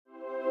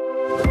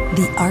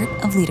The Art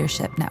of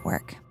Leadership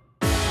Network.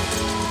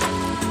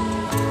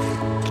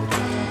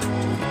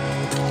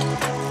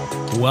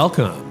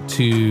 Welcome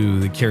to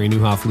the Carey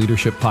Nieuwhof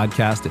Leadership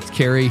Podcast. It's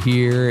Carey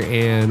here,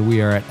 and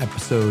we are at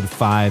episode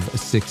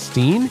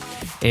 516.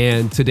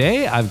 And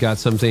today I've got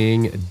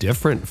something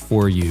different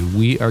for you.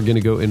 We are going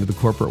to go into the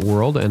corporate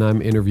world, and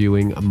I'm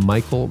interviewing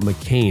Michael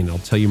McCain. I'll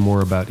tell you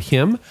more about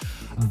him.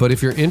 But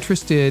if you're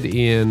interested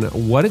in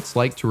what it's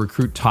like to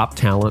recruit top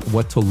talent,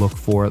 what to look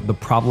for, the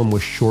problem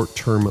with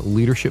short-term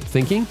leadership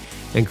thinking,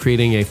 and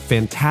creating a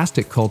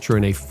fantastic culture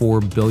in a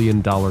 $4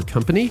 billion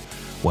company,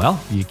 well,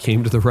 you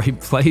came to the right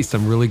place.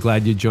 I'm really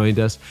glad you joined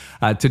us.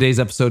 Today's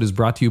episode is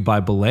brought to you by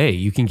Belay.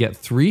 You can get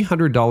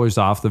 $300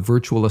 off the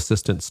virtual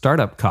assistant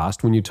startup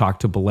cost when you talk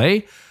to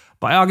Belay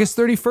by August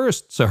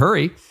 31st. So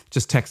hurry.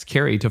 Just text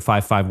Carey to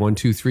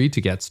 55123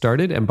 to get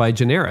started. And by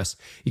Generis,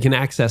 you can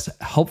access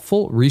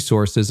helpful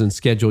resources and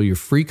schedule your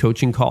free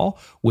coaching call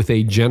with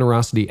a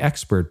generosity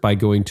expert by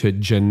going to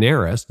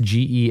Generis,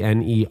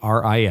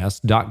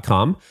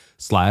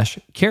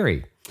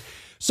 GENERIS.com/Carey.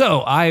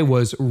 So I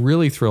was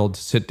really thrilled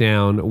to sit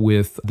down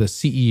with the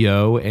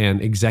CEO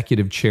and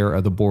executive chair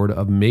of the board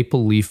of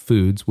Maple Leaf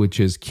Foods, which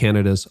is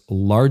Canada's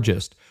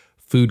largest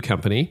food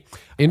company,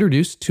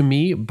 introduced to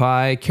me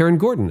by Karen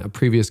Gordon, a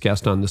previous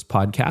guest on this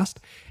podcast.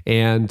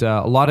 And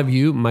a lot of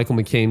you, Michael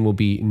McCain will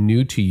be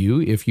new to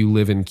you. If you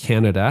live in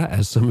Canada,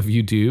 as some of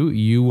you do,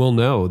 you will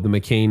know the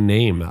McCain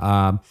name.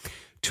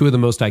 Two of the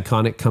most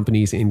iconic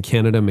companies in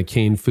Canada,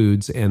 McCain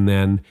Foods, and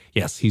then,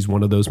 yes, he's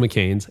one of those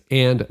McCains,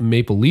 and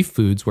Maple Leaf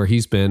Foods, where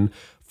he's been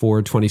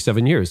for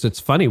 27 years. It's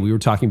funny, we were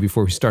talking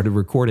before we started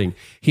recording.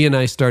 He and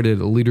I started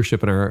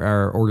leadership in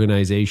our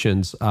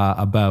organizations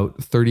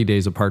about 30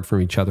 days apart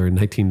from each other in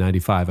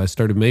 1995. I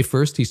started May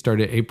 1st, he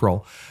started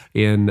April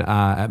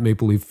at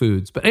Maple Leaf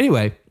Foods. But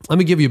anyway, let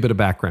me give you a bit of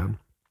background.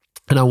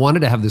 And I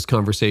wanted to have this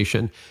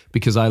conversation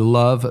because I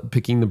love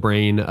picking the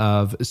brain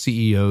of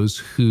CEOs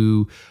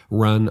who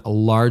run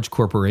large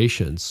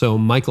corporations. So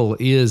Michael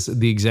is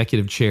the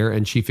executive chair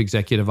and chief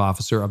executive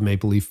officer of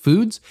Maple Leaf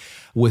Foods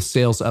with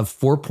sales of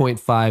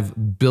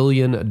 $4.5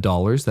 billion.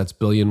 That's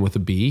billion with a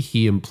B.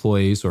 He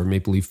employs, or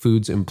Maple Leaf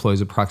Foods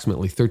employs,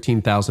 approximately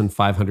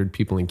 13,500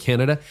 people in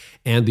Canada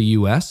and the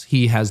US.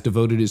 He has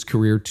devoted his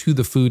career to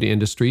the food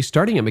industry,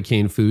 starting at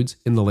McCain Foods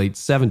in the late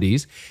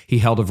 70s. He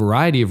held a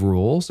variety of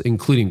roles,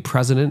 including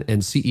president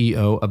and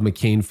CEO of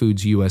McCain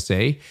Foods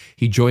USA.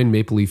 He joined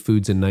Maple Leaf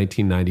Foods in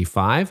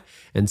 1995.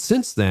 And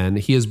since then,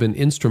 he has been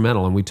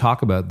instrumental, and we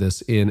talk about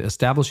this, in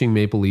establishing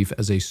Maple Leaf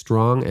as a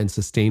strong and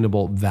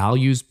sustainable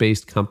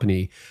values-based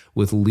company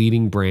with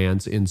leading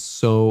brands in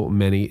so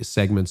many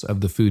segments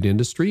of the food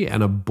industry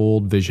and a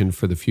bold vision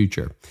for the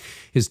future.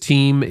 His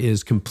team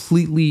is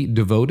completely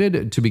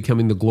devoted to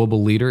becoming the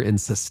global leader in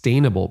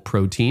sustainable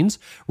proteins,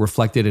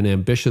 reflected in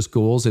ambitious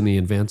goals in the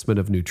advancement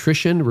of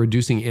nutrition,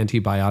 reducing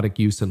antibiotic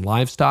use in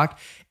livestock,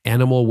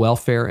 animal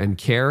welfare and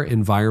care,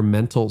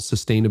 environmental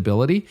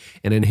sustainability,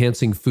 and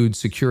enhancing food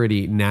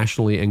security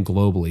nationally and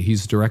globally.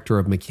 He's director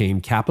of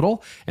McCain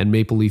Capital and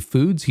Maple Leaf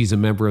Foods. He's a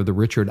member of the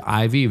Richard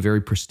Ivey, a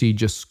very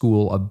prestigious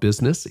school of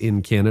business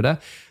in Canada,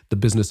 the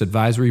Business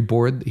Advisory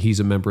Board. He's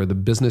a member of the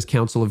Business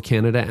Council of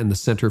Canada and the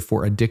Centre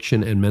for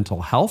Addiction and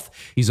Mental Health.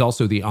 He's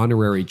also the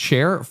honorary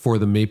chair for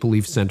the Maple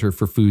Leaf Centre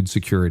for Food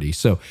Security.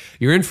 So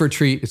you're in for a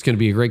treat. It's going to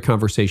be a great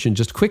conversation.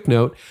 Just a quick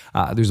note,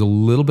 there's a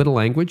little bit of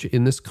language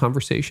in this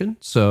conversation,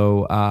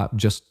 so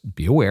just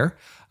be aware.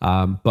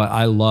 But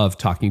I love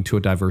talking to a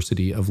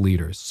diversity of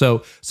leaders.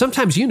 So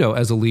sometimes,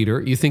 as a leader,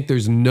 you think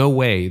there's no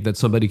way that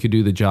somebody could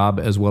do the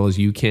job as well as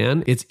you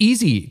can. It's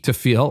easy to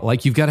feel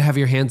like you've got to have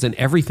your hands in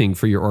everything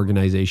for your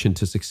organization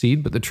to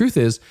succeed. But the truth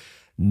is,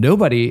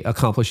 nobody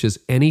accomplishes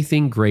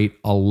anything great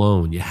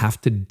alone. You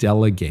have to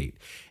delegate.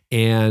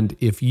 And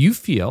if you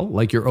feel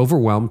like you're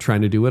overwhelmed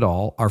trying to do it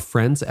all, our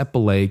friends at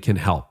Belay can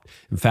help.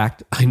 In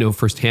fact, I know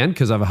firsthand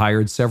because I've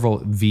hired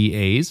several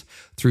VAs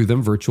through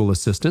them, virtual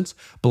assistants.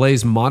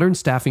 Belay's modern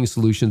staffing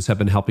solutions have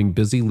been helping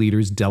busy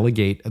leaders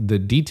delegate the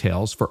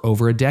details for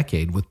over a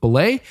decade. With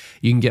Belay,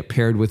 you can get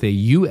paired with a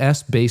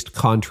US-based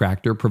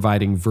contractor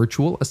providing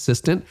virtual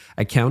assistant,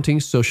 accounting,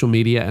 social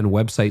media, and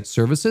website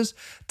services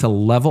to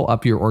level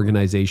up your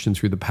organization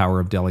through the power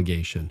of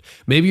delegation.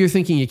 Maybe you're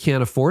thinking you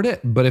can't afford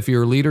it, but if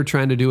you're a leader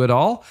trying to do it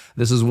all,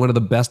 this is one of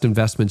the best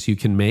investments you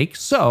can make.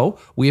 So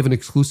we have an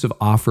exclusive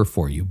offer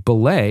for you.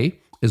 Belay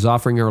is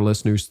offering our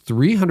listeners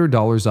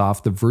 $300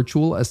 off the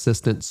virtual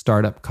assistant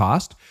startup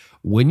cost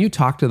when you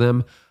talk to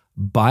them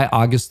by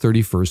August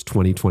 31st,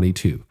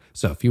 2022.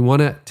 So if you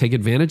want to take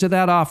advantage of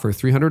that offer,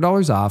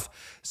 $300 off,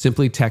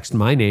 simply text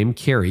my name,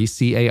 Carey,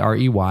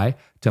 C-A-R-E-Y,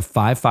 to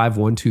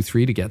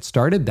 55123 to get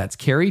started. That's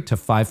Carey to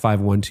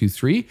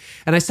 55123.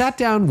 And I sat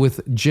down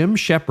with Jim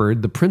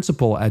Shepard, the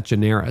principal at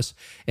Generis,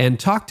 and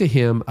talked to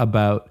him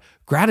about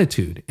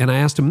gratitude. And I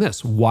asked him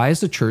this: why is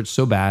the church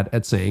so bad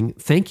at saying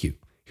thank you?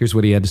 Here's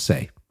what he had to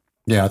say.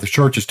 Yeah, the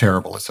church is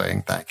terrible at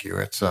saying thank you.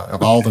 It's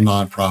of all the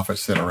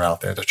nonprofits that are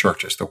out there, the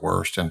church is the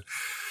worst. And,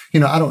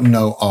 I don't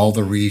know all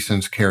the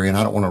reasons, Carey, and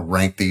I don't want to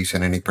rank these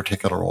in any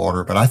particular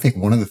order, but I think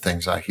one of the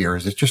things I hear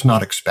is it's just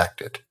not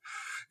expected.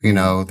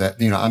 that,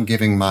 I'm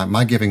giving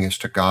my giving is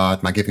to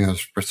God. My giving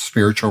is a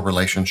spiritual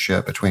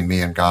relationship between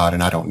me and God,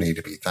 and I don't need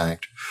to be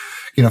thanked.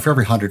 For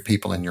every 100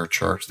 people in your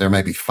church, there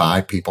may be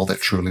 5 people that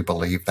truly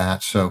believe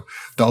that. So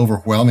the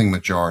overwhelming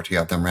majority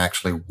of them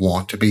actually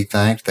want to be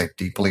thanked. They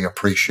deeply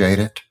appreciate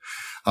it.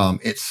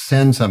 It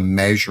sends a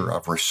measure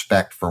of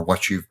respect for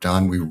what you've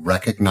done. We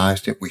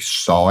recognized it. We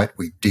saw it.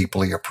 We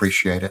deeply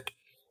appreciate it.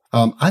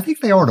 I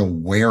think they are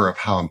aware of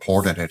how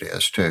important it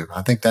is too.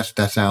 I think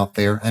that's out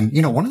there. And,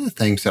 one of the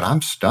things that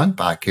I'm stunned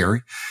by,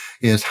 Carrie,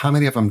 is how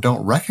many of them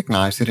don't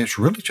recognize that it's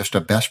really just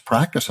a best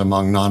practice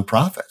among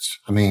nonprofits.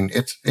 I mean,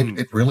 it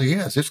really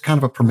is. It's kind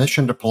of a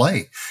permission to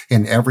play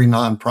in every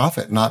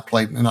nonprofit, not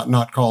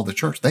called the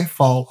church. They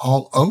fall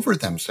all over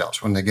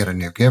themselves when they get a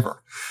new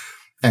giver.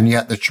 And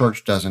yet the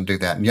church doesn't do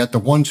that. And yet the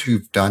ones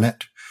who've done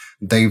it,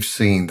 they've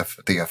seen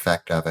the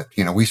effect of it.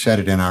 We said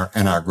it in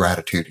our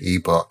gratitude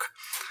ebook.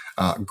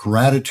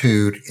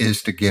 Gratitude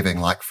is to giving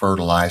like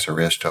fertilizer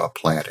is to a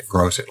plant. It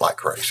grows it like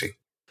crazy.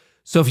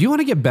 So if you want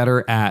to get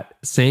better at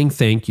saying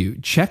thank you,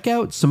 check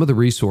out some of the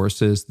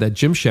resources that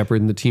Jim Shepard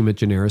and the team at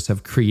Generis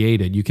have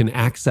created. You can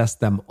access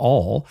them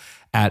all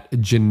at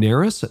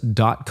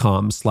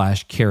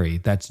generis.com/carry.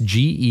 That's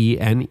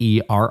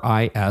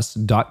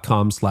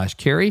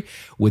GENERIS.com/carry.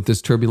 With this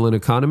turbulent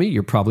economy,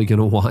 you're probably going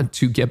to want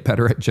to get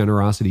better at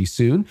generosity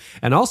soon.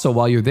 And also,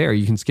 while you're there,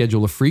 you can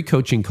schedule a free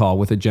coaching call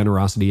with a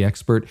generosity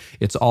expert.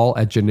 It's all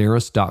at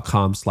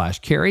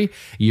generis.com/carry.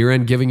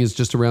 Year-end giving is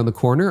just around the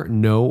corner.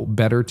 No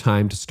better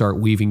time to start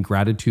weaving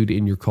gratitude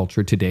in your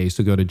culture today.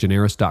 So go to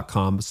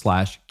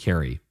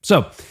generis.com/carry.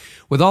 So,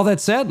 with all that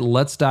said,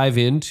 let's dive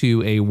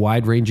into a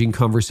wide-ranging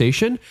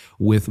conversation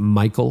with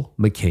Michael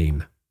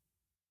McCain.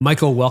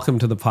 Michael, welcome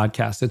to the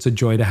podcast. It's a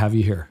joy to have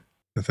you here.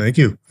 Thank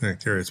you,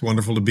 Terry. It's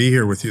wonderful to be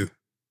here with you.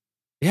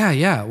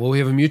 Yeah. Well, we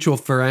have a mutual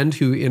friend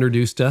who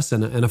introduced us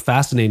and a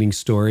fascinating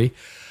story.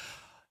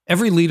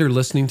 Every leader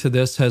listening to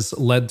this has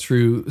led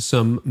through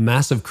some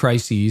massive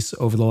crises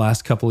over the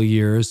last couple of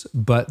years,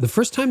 but the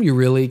first time you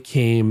really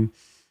came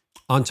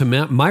onto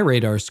my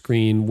radar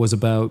screen was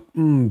about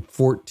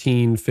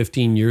 14,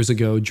 15 years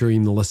ago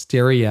during the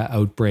Listeria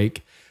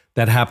outbreak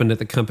that happened at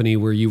the company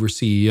where you were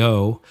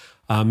CEO,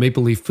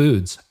 Maple Leaf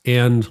Foods.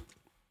 And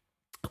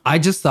I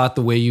just thought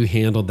the way you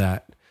handled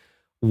that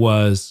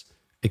was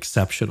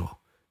exceptional.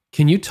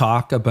 Can you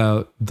talk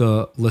about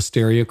the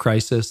Listeria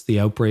crisis, the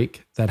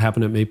outbreak that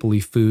happened at Maple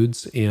Leaf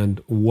Foods,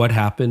 and what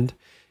happened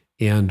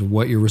and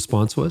what your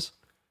response was?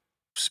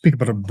 Speak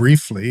about it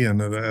briefly and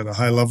at a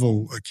high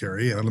level,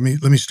 Carrie. Let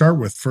me start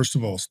with, first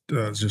of all,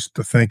 just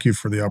to thank you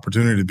for the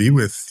opportunity to be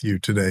with you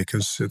today,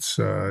 because it's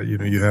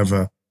you have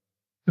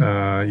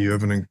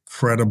an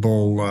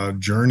incredible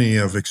journey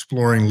of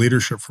exploring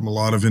leadership from a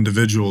lot of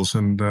individuals,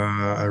 and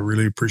I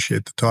really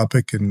appreciate the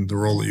topic and the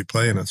role that you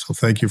play in it. So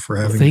thank you for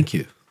having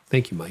me.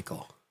 Thank you,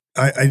 Michael.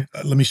 I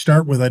let me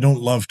start with, I don't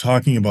love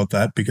talking about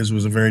that because it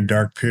was a very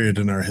dark period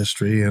in our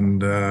history,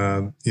 and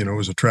it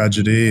was a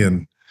tragedy,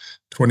 and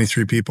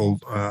 23 people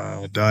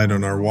died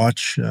on our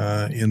watch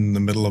in the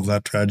middle of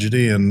that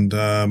tragedy, and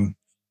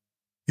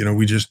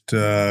we've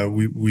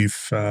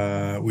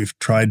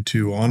tried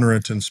to honor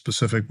it in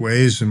specific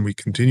ways, and we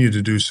continue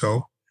to do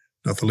so.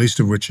 Not the least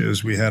of which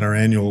is we had our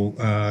annual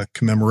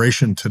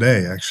commemoration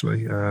today,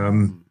 actually,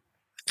 in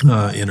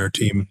our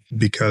team,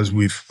 because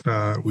we've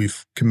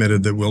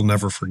committed that we'll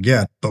never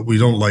forget, but we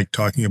don't like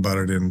talking about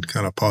it in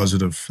kind of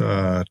positive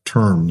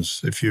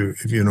terms, if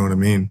you know what I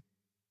mean.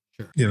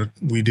 Sure.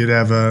 We did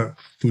have a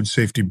food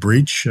safety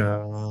breach,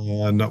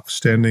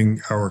 notwithstanding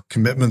our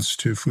commitments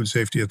to food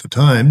safety at the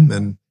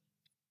time,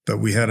 but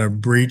we had a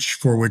breach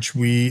for which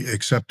we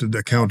accepted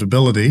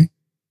accountability.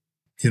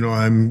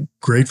 I'm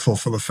grateful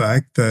for the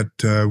fact that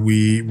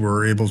we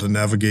were able to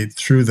navigate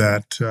through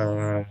that,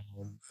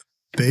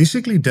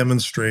 basically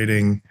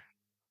demonstrating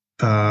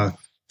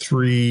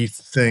 3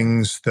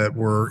 things that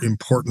were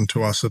important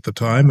to us at the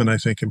time, and I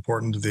think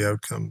important to the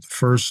outcome. The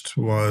first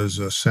was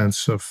a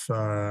sense of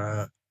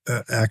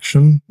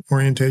action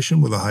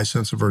orientation with a high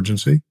sense of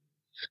urgency.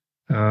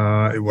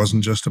 It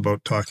wasn't just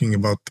about talking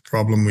about the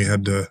problem. We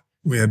had to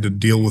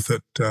deal with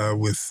it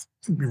with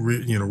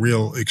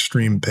real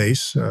extreme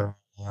pace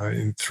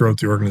throughout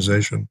the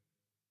organization.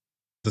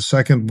 The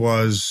second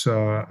was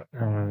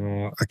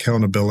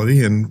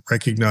accountability and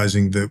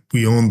recognizing that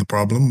we own the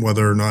problem,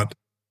 whether or not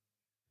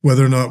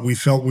we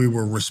felt we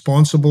were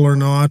responsible or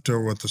not,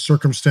 or what the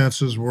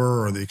circumstances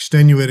were, or the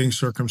extenuating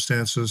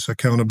circumstances.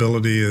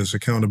 Accountability is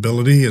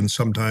accountability, and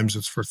sometimes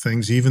it's for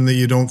things even that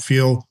you don't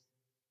feel,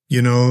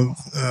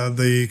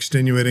 the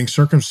extenuating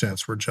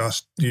circumstance.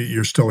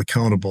 You're still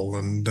accountable,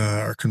 and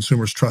our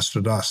consumers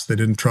trusted us. They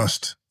didn't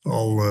trust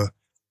all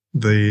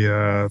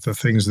the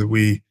things that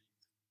we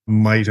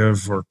might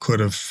have or could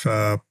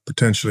have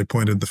potentially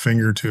pointed the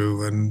finger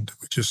to, and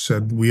we just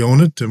said we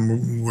own it,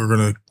 and we're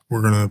gonna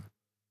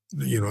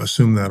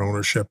assume that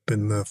ownership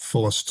in the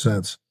fullest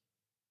sense.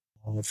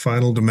 The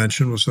final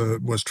dimension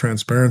was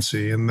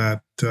transparency, and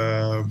that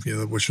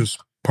which is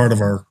part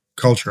of our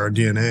culture, our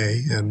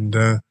DNA, and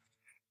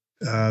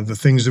the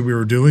things that we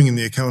were doing and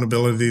the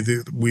accountability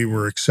that we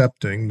were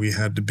accepting, we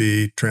had to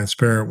be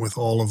transparent with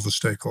all of the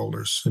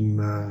stakeholders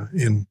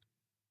in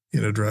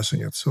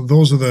addressing it. So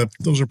those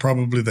are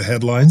probably the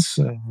headlines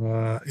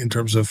in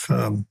terms of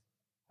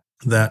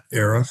that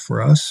era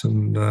for us,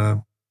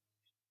 and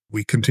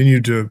we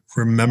continue to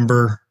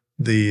remember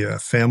the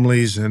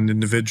families and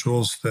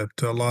individuals that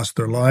lost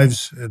their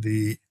lives,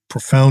 the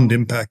profound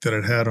impact that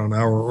it had on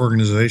our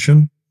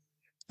organization,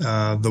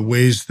 the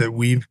ways that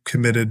we've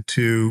committed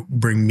to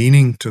bring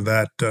meaning to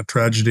that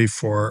tragedy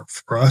for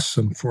us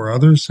and for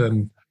others,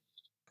 and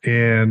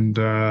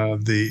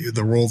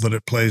the role that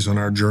it plays on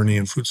our journey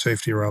in food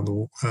safety around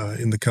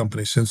in the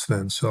company since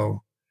then.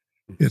 So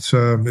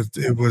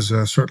it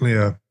was certainly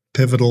a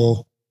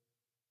pivotal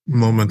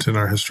moment in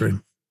our history.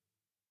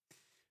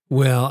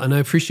 Well, and I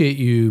appreciate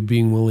you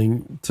being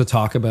willing to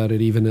talk about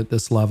it even at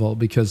this level,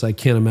 because I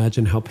can't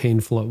imagine how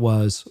painful it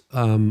was.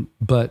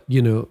 But,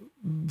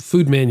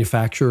 food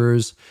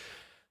manufacturers,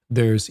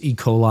 there's E.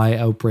 coli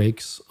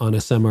outbreaks on a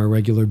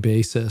semi-regular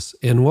basis.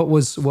 And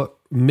what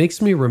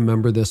makes me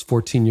remember this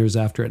 14 years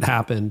after it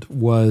happened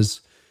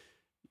was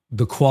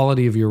the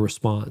quality of your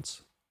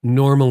response.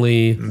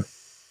 Normally,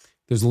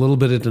 there's a little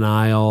bit of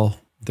denial,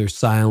 there's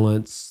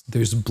silence,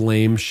 there's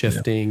blame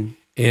shifting.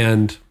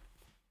 And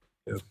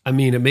I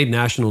mean, it made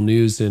national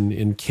news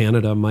in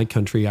Canada, my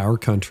country, our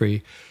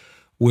country,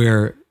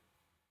 where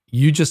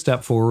you just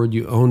stepped forward,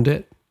 you owned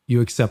it,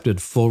 you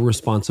accepted full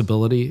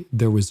responsibility.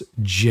 There was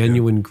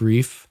genuine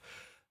grief.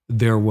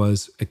 There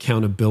was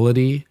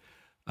accountability.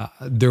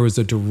 There was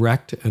a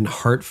direct and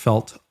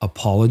heartfelt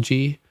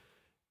apology.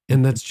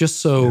 And that's just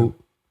so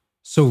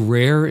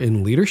rare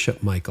in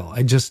leadership, Michael.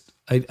 I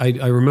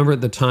remember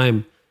at the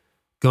time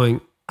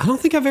going, I don't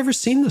think I've ever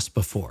seen this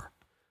before.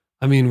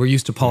 I mean, we're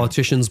used to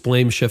politicians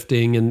blame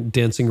shifting and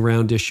dancing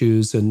around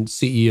issues, and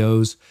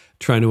CEOs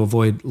trying to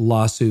avoid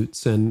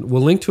lawsuits. And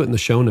we'll link to it in the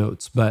show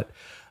notes. But,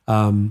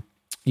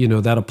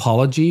 that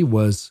apology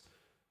was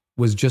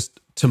just,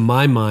 to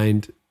my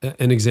mind,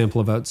 an example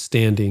of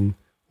outstanding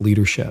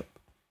leadership.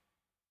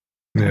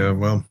 Yeah,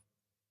 well,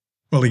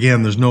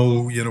 again, there's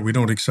no, we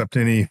don't accept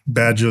any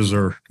badges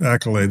or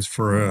accolades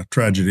for a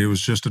tragedy. It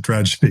was just a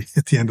tragedy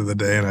at the end of the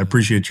day. And I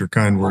appreciate your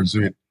kind words.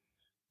 There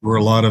were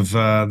a lot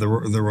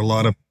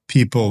of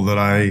people that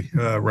I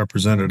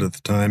represented at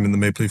the time in the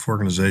Maple Leaf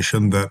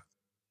organization that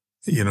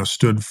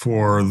stood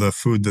for the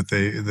food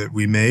that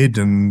we made,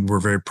 and were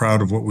very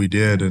proud of what we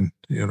did. And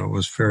it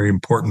was very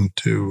important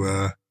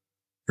to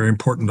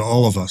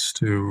all of us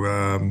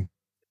to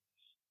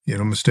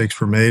mistakes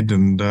were made,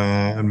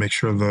 and make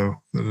sure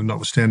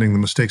notwithstanding the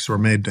mistakes that were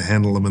made, to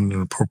handle them in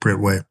an appropriate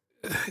way.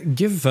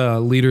 Give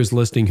leaders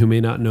listening who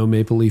may not know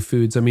Maple Leaf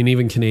Foods, I mean,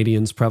 even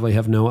Canadians probably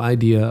have no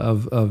idea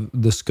of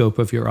the scope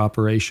of your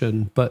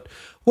operation, but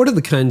what are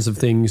the kinds of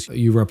things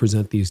you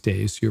represent these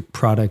days? Your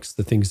products,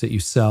 the things that you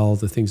sell,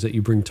 the things that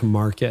you bring to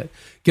market.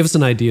 Give us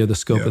an idea of the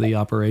scope of the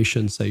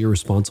operations that you're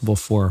responsible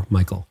for,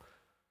 Michael.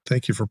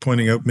 Thank you for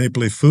pointing out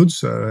Maple Leaf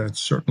Foods. It's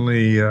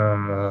certainly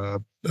a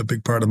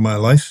big part of my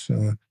life.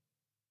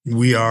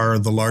 We are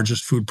the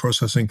largest food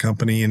processing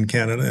company in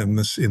Canada, and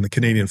in the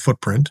Canadian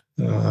footprint.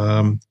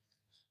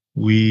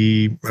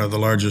 We are the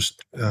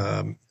largest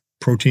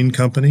protein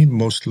company,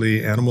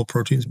 mostly animal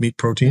proteins, meat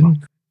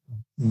protein,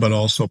 but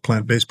also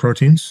plant-based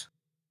proteins.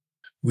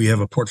 We have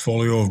a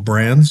portfolio of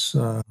brands,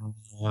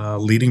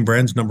 leading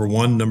brands, number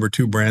one, number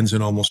two brands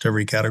in almost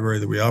every category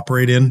that we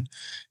operate in.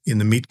 In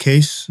the meat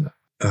case,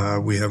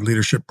 we have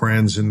leadership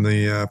brands in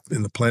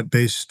the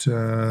plant-based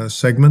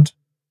segment.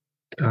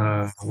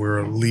 We're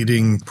a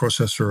leading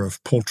processor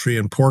of poultry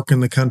and pork in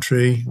the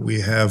country.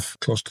 We have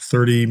close to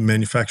 30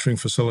 manufacturing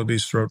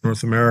facilities throughout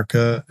North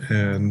America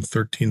and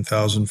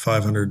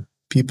 13,500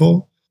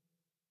 people,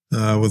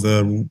 with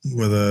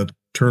a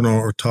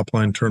top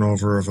line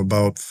turnover of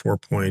about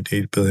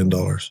 $4.8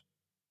 billion.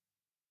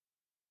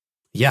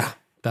 Yeah,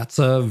 that's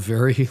a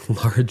very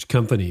large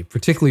company,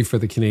 particularly for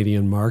the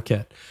Canadian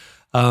market.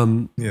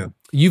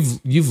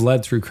 You've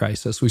led through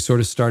crisis. We sort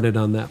of started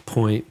on that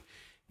point.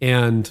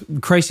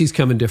 And crises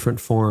come in different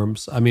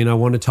forms. I mean, I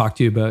want to talk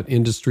to you about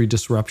industry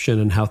disruption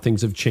and how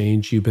things have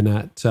changed. You've been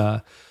at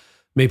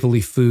Maple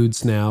Leaf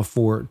Foods now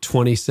for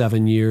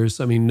 27 years.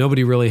 I mean,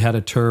 nobody really had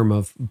a term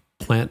of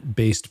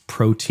plant-based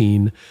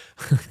protein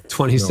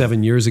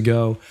 27 years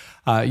ago.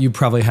 You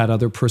probably had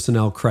other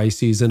personnel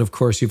crises. And of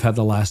course, you've had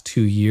the last 2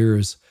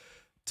 years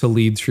to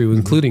lead through,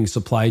 including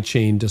supply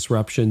chain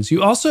disruptions.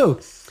 You also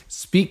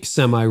speak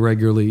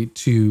semi-regularly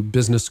to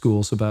business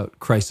schools about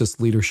crisis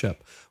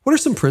leadership. What are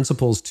some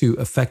principles to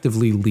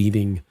effectively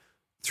leading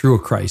through a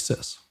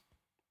crisis?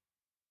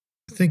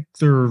 I think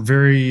they're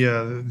very,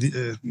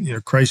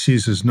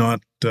 crises is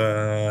not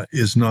the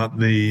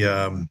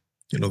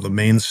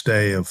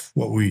mainstay of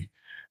what we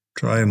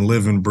try and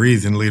live and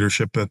breathe in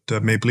leadership at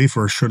Maple Leaf,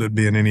 or should it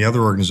be in any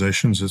other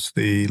organizations. It's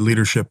the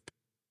leadership.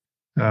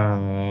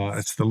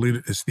 It's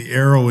the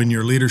arrow in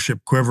your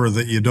leadership quiver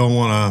that you don't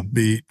want to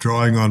be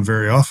drawing on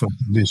very often,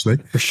 obviously.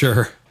 For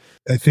sure.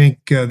 I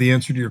think the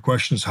answer to your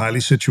question is highly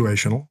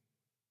situational.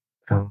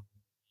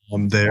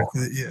 There,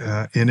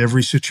 in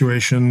every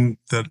situation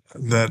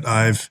that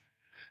I've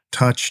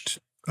touched,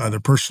 either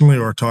personally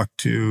or talked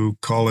to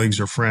colleagues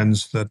or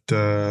friends that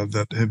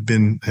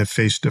have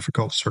faced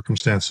difficult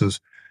circumstances,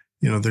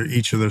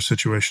 each of their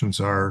situations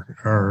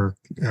are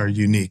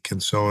unique,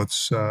 and so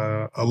it's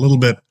a little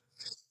bit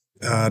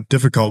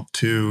difficult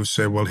to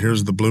say, well,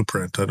 here's the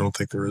blueprint. I don't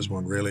think there is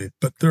one really,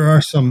 but there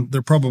are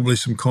probably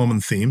some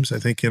common themes. I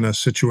think in a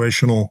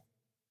situational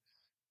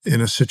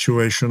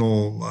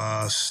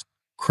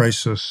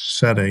crisis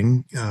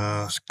setting,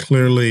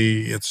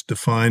 clearly it's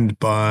defined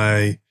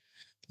by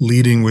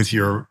leading with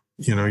your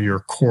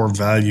core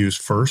values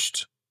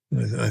first.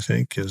 I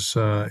think is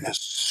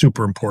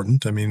super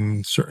important. I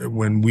mean,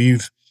 when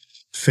we've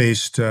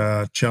faced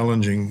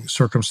challenging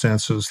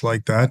circumstances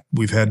like that,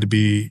 we've had to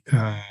be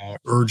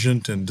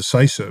urgent and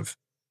decisive.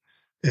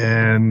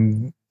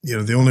 And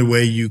the only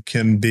way you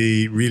can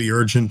be really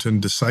urgent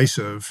and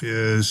decisive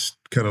is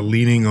kind of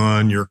leaning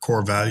on your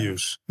core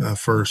values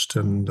first,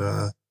 and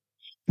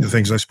the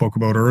things I spoke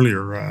about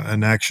earlier,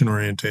 an action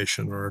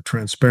orientation or a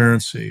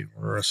transparency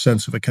or a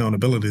sense of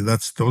accountability.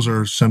 Those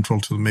are central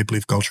to the Maple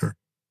Leaf culture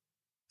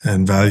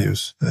and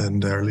values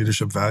and our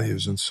leadership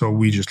values. And so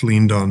we just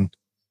leaned on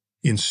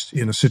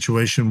in a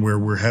situation where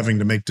we're having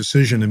to make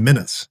decision in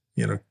minutes,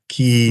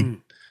 key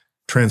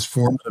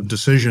transformative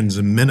decisions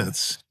in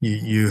minutes.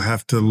 You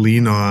have to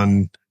lean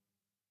on,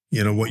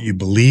 what you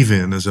believe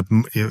in as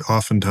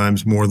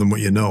oftentimes more than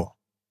what you know.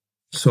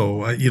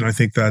 So, I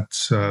think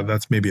that's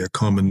maybe a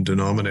common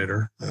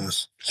denominator.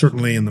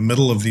 Certainly in the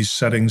middle of these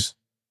settings,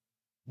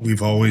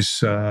 we've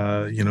always,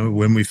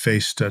 when we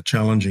faced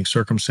challenging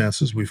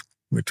circumstances, we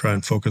try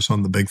and focus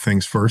on the big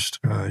things first.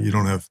 You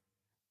don't have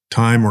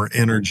time or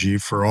energy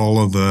for all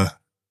of the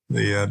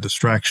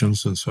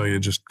distractions, and so you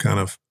just kind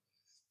of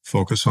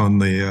focus on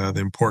the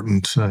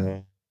important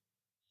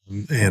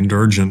and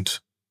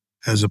urgent,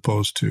 as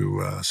opposed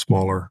to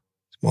smaller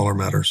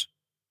matters.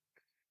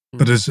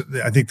 But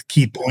I think the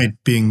key point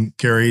being,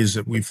 Gary, is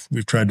that we've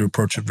tried to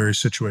approach it very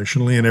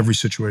situationally, and every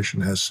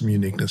situation has some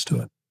uniqueness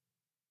to it.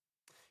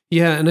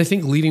 Yeah, and I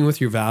think leading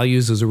with your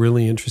values is a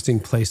really interesting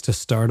place to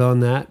start on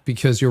that,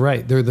 because you're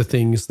right. They're the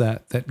things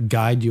that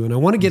guide you. And I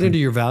want to get into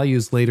your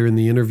values later in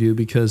the interview,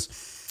 because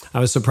I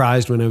was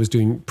surprised when I was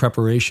doing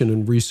preparation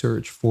and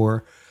research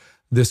for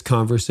this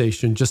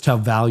conversation, just how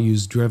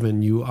values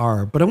driven you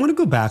are. But I want to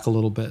go back a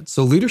little bit.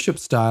 So leadership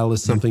style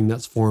is something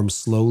that's formed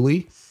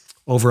slowly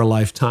over a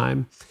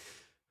lifetime.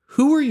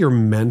 Who were your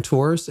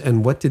mentors,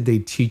 and what did they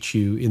teach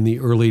you in the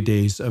early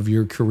days of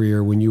your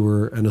career when you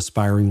were an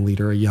aspiring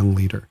leader, a young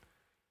leader?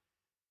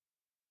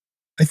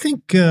 I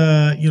think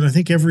I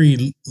think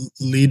every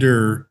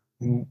leader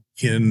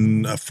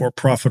in a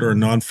for-profit or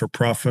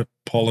non-for-profit,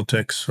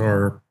 politics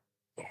or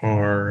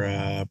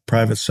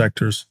private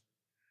sectors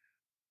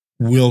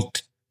will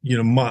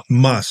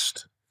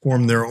must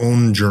form their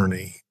own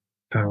journey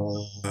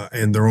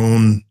and their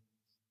own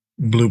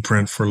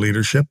blueprint for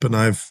leadership, and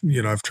I've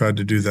tried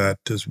to do that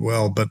as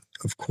well. But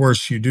of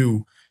course, you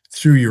do,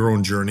 through your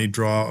own journey,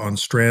 draw on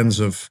strands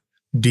of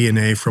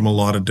DNA from a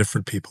lot of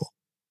different people,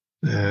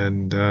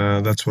 and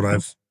that's what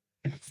I've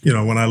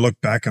when I look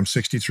back, I'm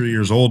 63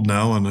 years old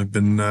now, and I've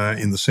been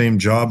in the same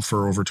job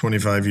for over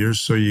 25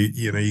 years. So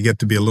you get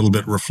to be a little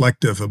bit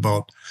reflective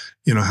about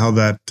how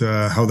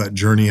that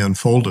journey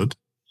unfolded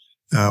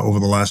over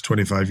the last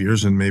 25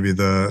 years, and maybe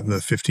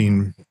the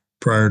 15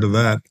 prior to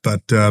that.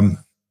 But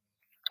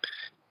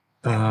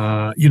there,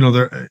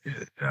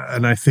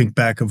 and I think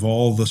back of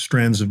all the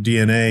strands of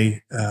DNA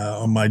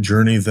on my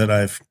journey that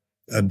I've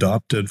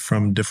adopted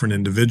from different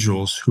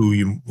individuals who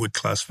you would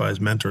classify as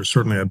mentors.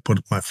 Certainly, I'd put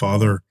my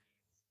father,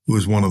 who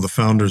was one of the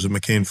founders of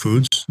McCain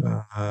Foods.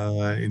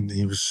 And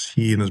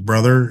he and his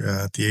brother,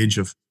 at the age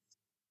of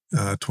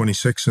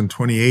 26 and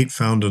 28,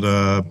 founded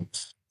a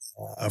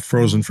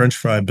frozen French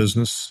fry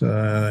business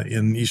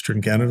in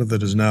Eastern Canada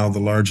that is now the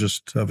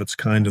largest of its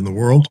kind in the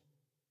world.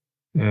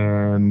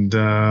 And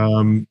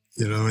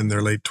in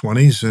their late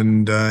 20s,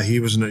 and he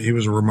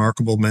was a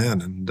remarkable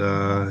man, and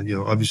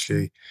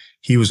obviously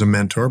he was a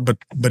mentor, but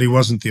he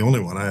wasn't the only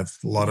one. I have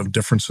a lot of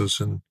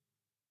differences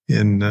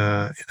in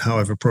how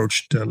I've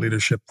approached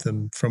leadership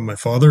from my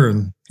father,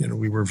 and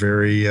we were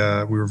very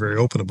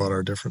open about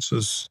our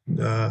differences,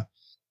 not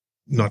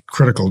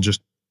critical,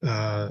 just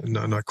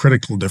not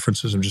critical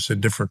differences, and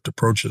just different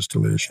approaches to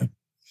leadership.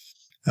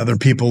 Other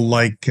people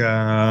like,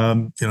 I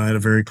had a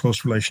very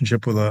close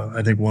relationship with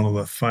I think one of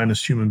the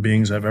finest human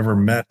beings I've ever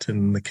met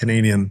in the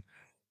Canadian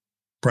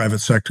private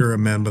sector, a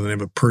man by the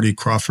name of Purdy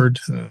Crawford,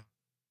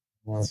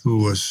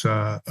 who was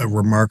a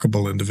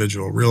remarkable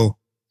individual,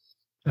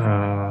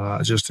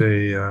 just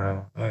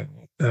the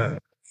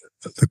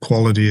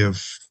quality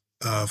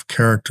of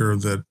character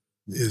that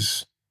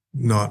is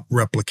not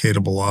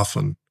replicatable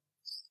often.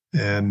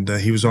 And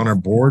he was on our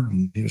board,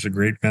 and he was a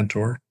great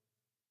mentor.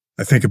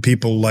 I think of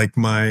people like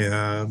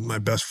my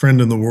best friend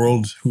in the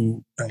world,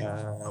 who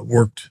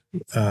worked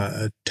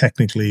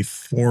technically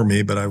for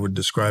me, but I would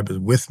describe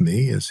it with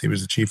me, as he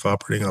was the chief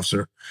operating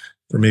officer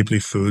for Maple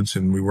Leaf Foods,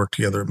 and we worked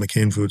together at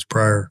McCain Foods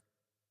prior.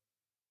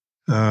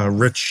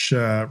 Rich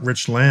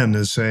Land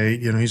is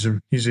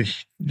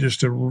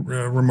just a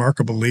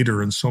remarkable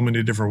leader in so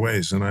many different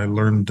ways, and I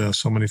learned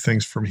so many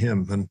things from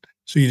him. And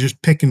so you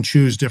just pick and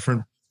choose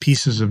different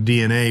pieces of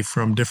DNA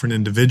from different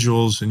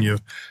individuals, and you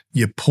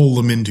pull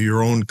them into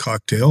your own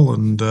cocktail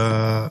and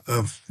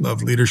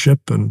of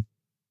leadership and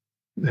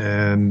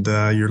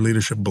your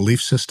leadership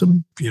belief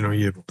system.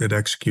 It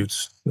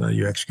executes.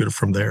 You execute it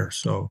from there.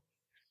 So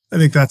I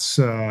think that's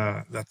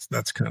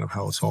kind of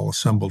how it's all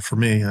assembled for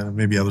me.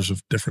 Maybe others have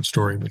a different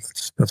story, but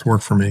that's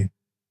worked for me.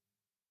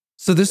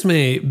 So this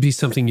may be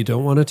something you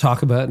don't want to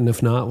talk about, and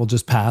if not, we'll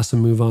just pass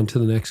and move on to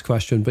the next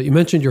question. But you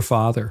mentioned your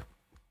father,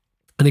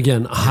 and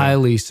again, a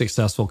highly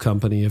successful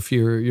company. If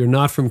you're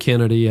not from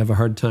Canada, you have a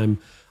hard time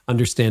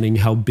understanding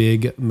how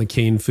big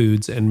McCain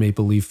Foods and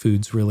Maple Leaf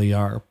Foods really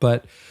are.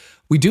 But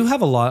we do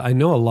have a lot. I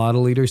know a lot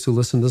of leaders who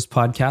listen to this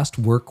podcast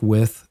work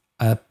with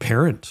a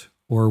parent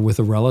or with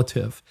a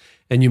relative.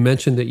 And you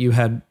mentioned that you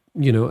had,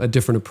 a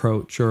different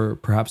approach or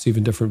perhaps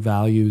even different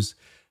values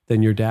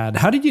than your dad.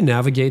 How did you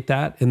navigate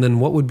that? And then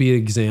what would be an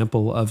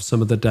example of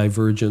some of the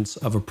divergence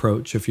of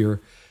approach if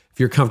you're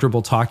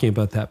comfortable talking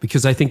about that?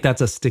 Because I think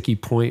that's a sticky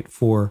point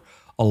for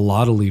a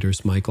lot of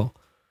leaders, Michael.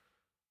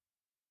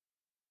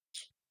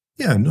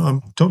 Yeah, no,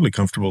 I'm totally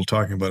comfortable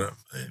talking about it.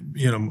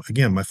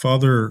 Again, my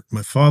father,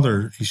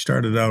 he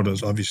started out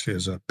obviously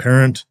as a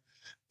parent,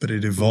 but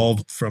it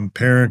evolved from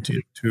parent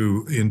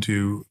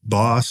into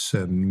boss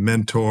and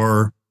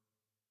mentor.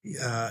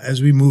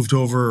 As we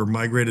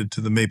migrated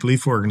to the Maple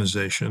Leaf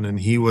organization, and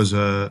he was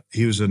a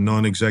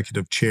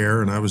non-executive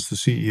chair, and I was the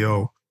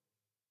CEO.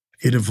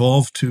 It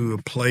evolved to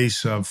a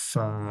place of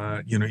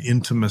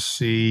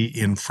intimacy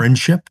in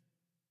friendship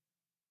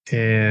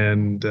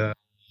and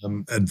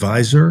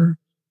advisor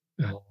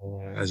in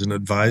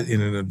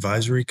an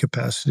advisory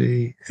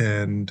capacity.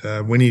 And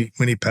when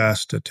he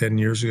passed 10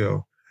 years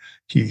ago,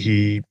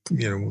 he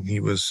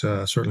was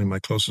certainly my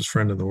closest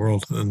friend in the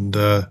world. And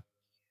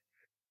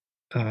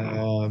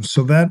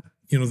so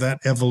that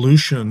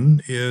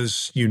evolution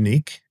is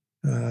unique.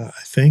 I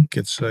think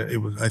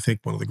I think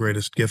one of the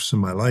greatest gifts in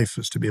my life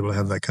is to be able to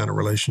have that kind of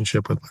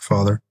relationship with my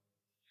father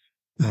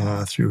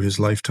through his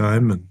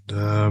lifetime. And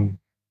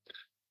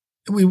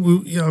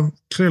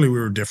clearly we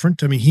were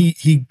different. I mean,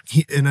 he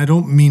and I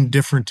don't mean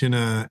different in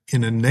a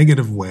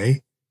negative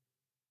way.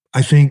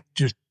 I think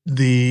just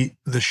the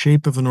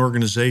shape of an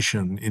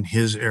organization in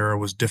his era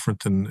was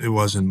different than it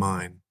was in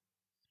mine.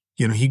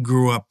 He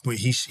grew up,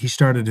 he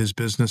started his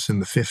business in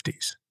the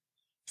 50s,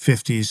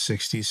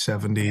 60s,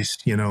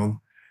 70s,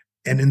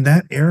 and in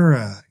that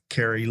era,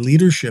 Carrie,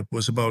 leadership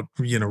was about,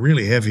 a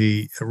really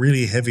heavy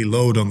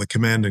load on the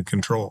command and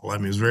control. I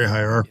mean, it was very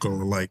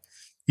hierarchical, like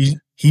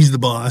he's the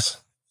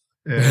boss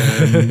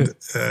and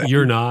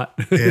you're not.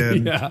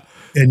 and Yeah.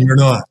 and you're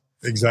not.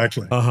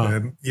 Exactly. Uh-huh.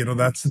 And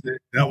and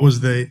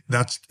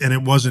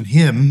it wasn't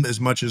him as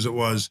much as it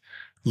was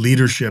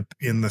leadership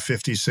in the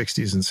 50s,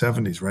 60s, and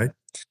 70s, right?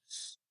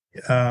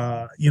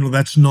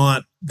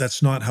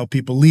 That's not how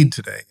people lead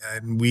today.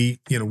 And we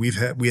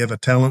have a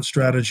talent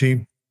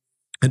strategy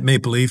at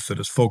Maple Leaf that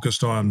is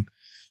focused on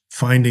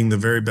finding the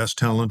very best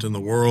talent in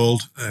the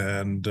world,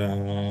 and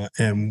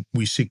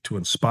we seek to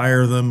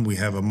inspire them. We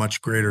have a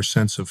much greater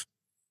sense of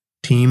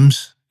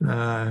teams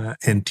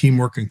and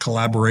teamwork and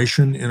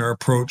collaboration in our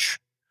approach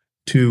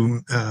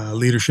to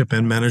leadership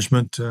and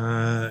management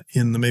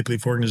in the Maple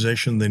Leaf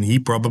organization than he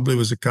probably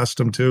was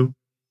accustomed to.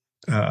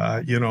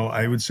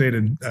 I would say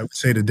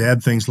to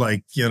Dad things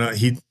like,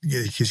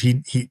 because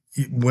he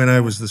when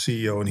I was the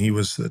CEO and he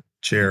was the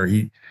chair,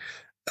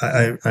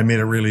 I made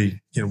a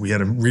really, we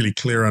had a really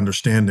clear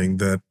understanding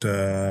that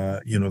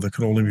there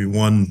could only be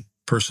one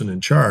person in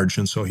charge,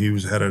 and so he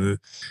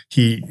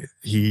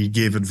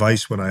gave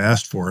advice when I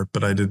asked for it,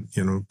 but I did,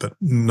 but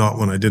not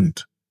when I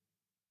didn't.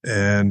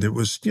 And it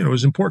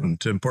was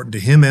important to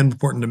him and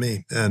important to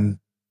me.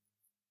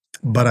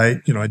 But I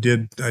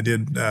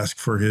did ask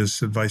for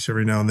his advice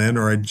every now and then,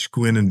 or I'd just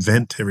go in and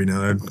vent every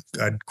now and then.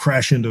 I'd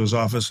crash into his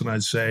office and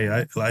I'd say,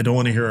 I don't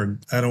want to hear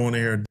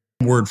a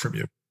word from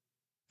you.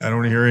 I don't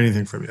want to hear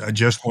anything from you. I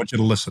just want you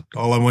to listen.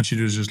 All I want you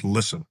to do is just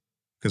listen,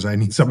 because I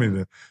need somebody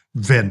to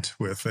vent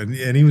with. And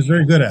he was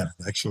very good at it,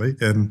 actually.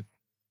 And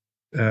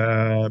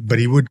but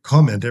he would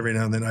comment every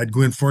now and then. I'd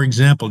go in, for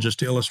example, just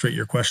to illustrate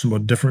your question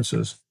about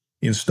differences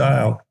in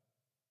style.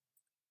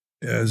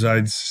 I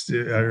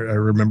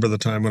remember the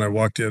time when I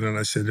walked in and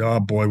I said, "Oh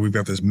boy, we've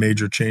got this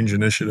major change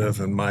initiative."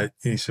 And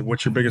he said,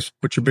 "What's your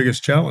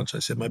biggest challenge?" I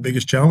said, "My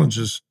biggest challenge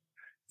is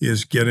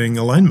getting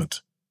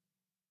alignment."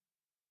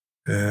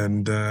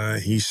 And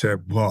he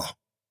said, "Well,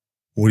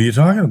 what are you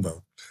talking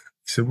about?"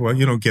 He said, "Well,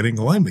 getting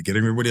alignment,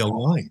 getting everybody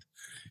aligned."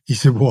 He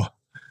said, "Well,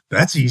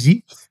 that's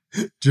easy.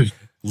 Just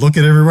look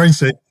at everybody and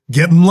say,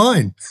 get in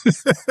line."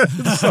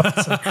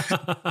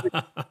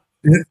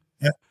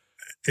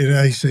 And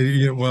I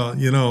said, "Well,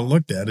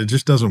 look, Dad, it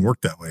just doesn't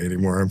work that way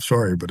anymore. I'm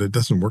sorry, but it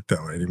doesn't work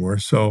that way anymore."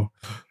 So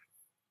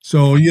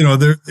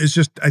it's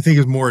just, I think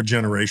it's more a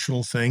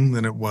generational thing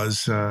than it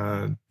was,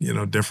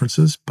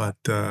 differences. But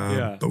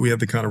we had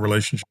the kind of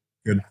relationship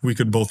we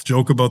could both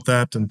joke about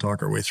that and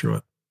talk our way through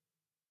it.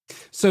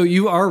 So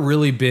you are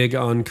really big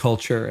on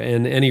culture,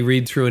 and any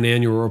read through an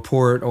annual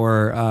report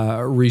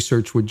or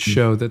research would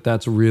show that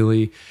that's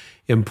really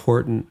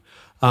important.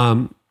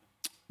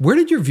 Where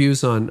did your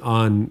views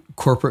on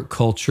corporate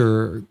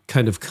culture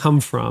kind of come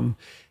from,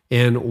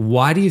 and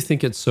why do you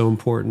think it's so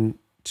important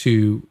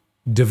to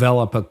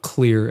develop a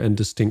clear and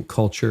distinct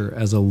culture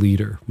as a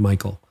leader,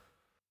 Michael?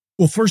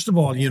 Well, first of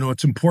all,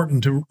 it's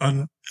important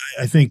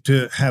I think,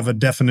 to have a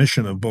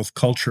definition of both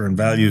culture and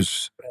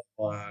values,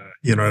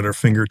 at our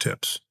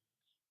fingertips.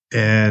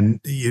 And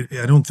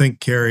I don't think,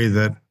 Carrie,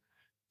 that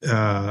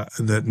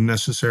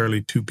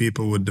necessarily two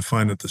people would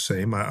define it the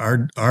same.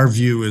 Our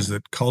view is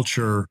that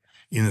culture,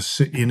 in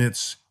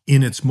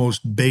its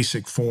most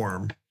basic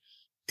form,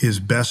 is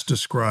best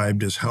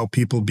described as how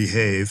people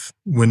behave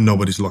when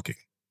nobody's looking.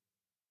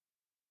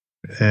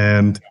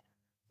 And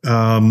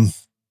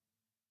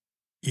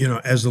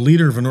as the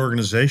leader of an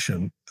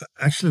organization,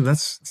 actually,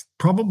 that's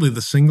probably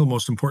the single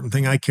most important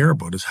thing I care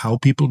about, is how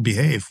people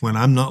behave when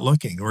I'm not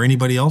looking or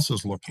anybody else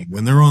is looking.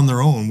 When they're on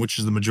their own, which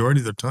is the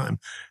majority of their time,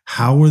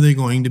 how are they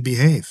going to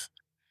behave?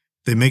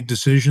 They make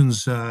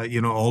decisions,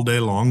 all day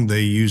long.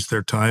 They use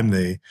their time.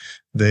 They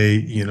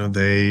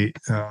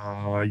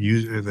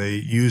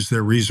use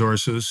their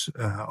resources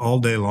all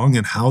day long,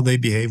 and how they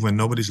behave when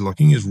nobody's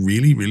looking is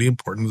really, really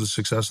important to the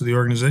success of the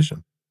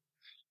organization.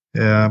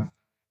 Uh,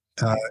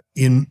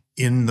 in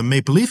the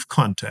Maple Leaf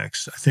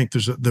context, I think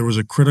there was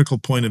a critical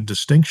point of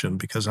distinction,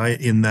 because I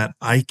am a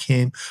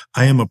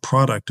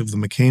product of the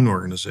McCain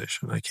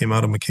organization. I came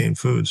out of McCain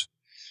Foods.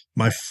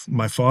 My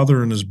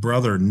father and his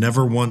brother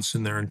never once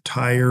in their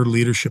entire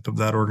leadership of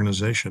that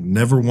organization,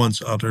 never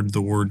once uttered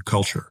the word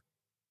culture.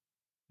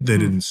 They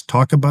didn't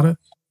talk about it.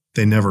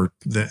 They never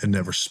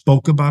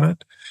spoke about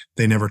it.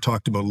 They never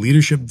talked about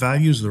leadership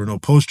values. There were no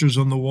posters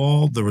on the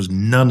wall. There was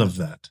none of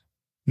that.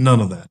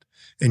 None of that.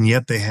 And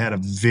yet they had a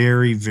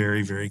very,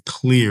 very, very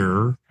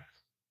clear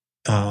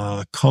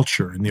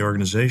culture in the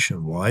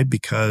organization. Why?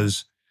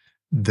 Because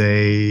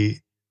they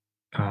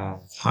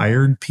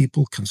hired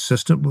people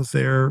consistent with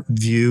their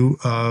view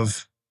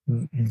of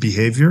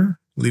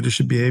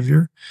leadership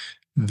behavior.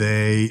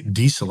 They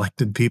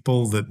deselected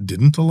people that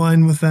didn't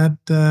align with that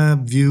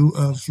view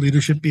of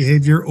leadership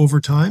behavior over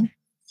time.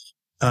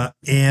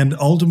 And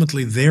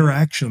ultimately, their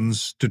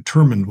actions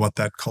determined what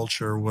that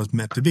culture was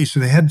meant to be. So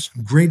they had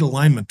great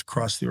alignment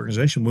across the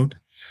organization.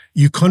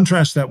 You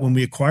contrast that when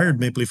we acquired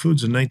Maple Leaf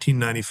Foods in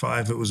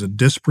 1995, it was a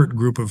disparate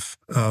group of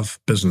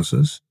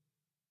businesses.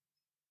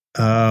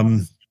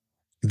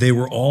 They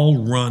were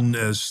all run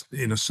as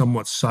in a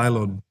somewhat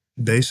siloed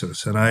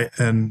basis.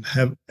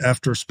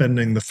 After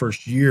spending the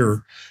first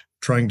year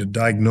trying to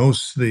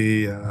diagnose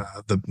the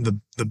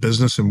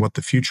business and what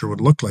the future would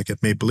look like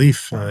at Maple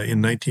Leaf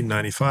in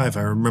 1995,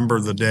 I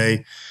remember the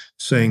day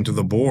saying to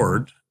my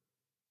board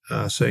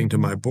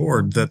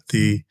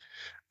that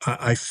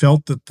I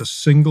felt that the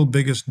single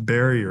biggest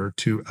barrier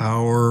to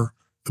our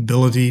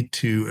ability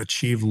to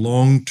achieve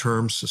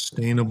long-term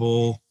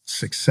sustainable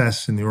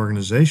success in the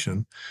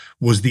organization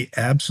was the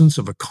absence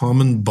of a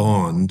common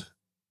bond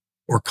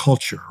or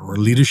culture or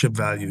leadership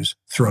values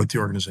throughout the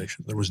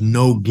organization. There was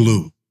no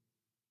glue.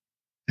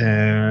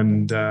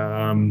 And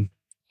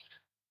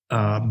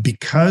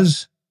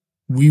because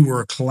we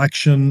were a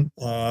collection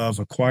of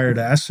acquired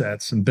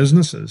assets and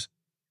businesses,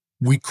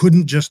 we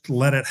couldn't just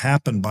let it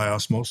happen by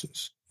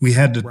osmosis. We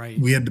had to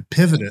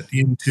pivot it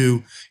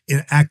into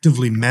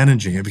actively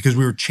managing it, because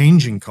we were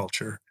changing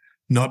culture,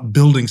 not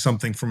building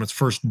something from its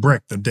first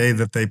brick the day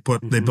that they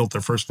built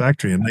their first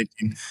factory in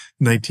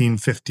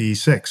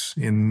 1956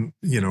 in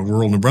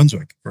rural New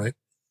Brunswick, right?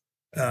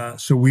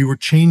 So we were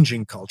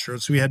changing culture.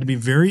 So we had to be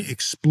very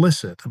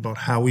explicit about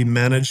how we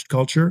managed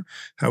culture,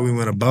 how we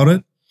went about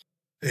it.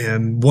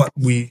 And what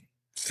we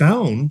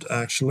found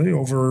actually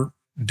over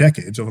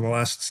the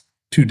last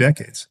 2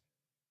 decades,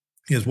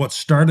 is what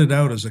started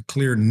out as a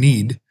clear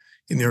need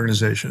in the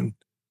organization,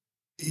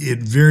 it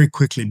very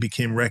quickly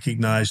became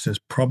recognized as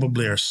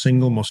probably our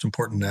single most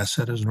important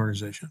asset as an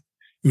organization.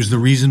 It was the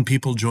reason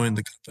people joined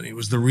the company. It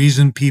was the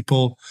reason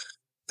people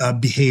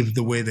behaved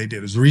the way they did.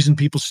 It was the reason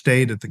people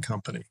stayed at the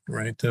company,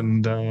 right?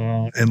 And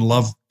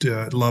loved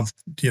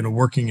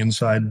working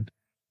inside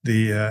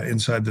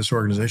this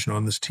organization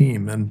on this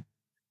team,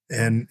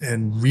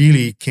 and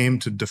really came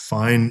to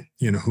define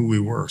who we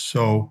were.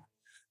 So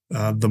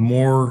the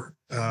more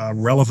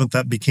relevant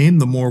that became,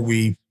 the more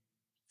we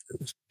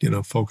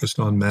focused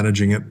on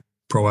managing it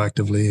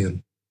proactively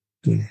and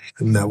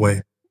in that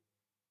way.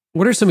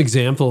 What are some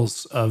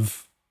examples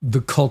of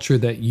the culture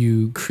that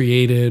you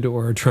created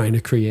or are trying to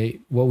create?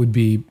 What would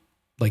be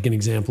like an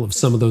example of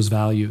some of those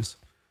values?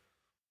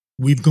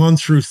 We've gone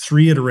through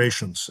 3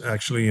 iterations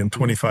actually in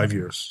 25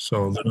 years.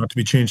 So they're not to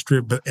be changed,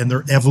 and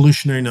they're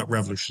evolutionary, not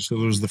revolutionary. So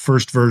there was the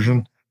first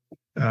version,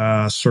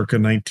 circa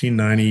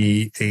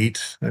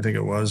 1998, I think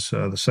it was,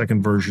 the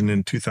second version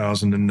in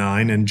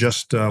 2009, and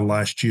just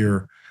last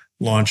year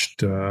launched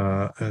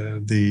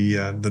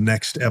the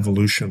next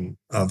evolution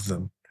of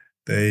them.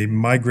 They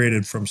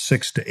migrated from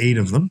 6 to 8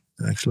 of them,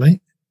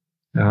 actually.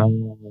 I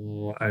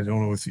don't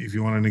know if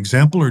you want an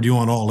example or do you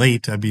want all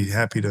 8? I'd be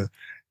happy to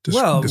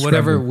Well, describe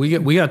whatever them.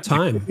 we got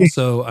time.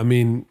 So, I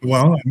mean,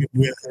 Well, I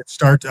mean,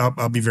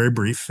 I'll be very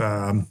brief.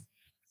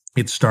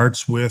 It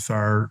starts with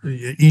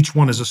each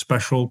one is a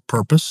special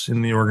purpose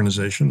in the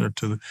organization or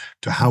to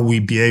how we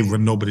behave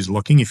when nobody's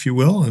looking, if you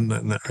will, and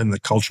the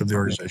culture of the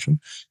organization.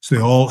 So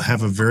they all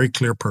have a very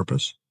clear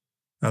purpose.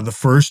 The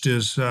first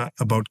is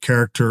about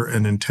character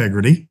and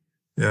integrity.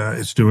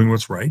 It's doing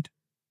what's right.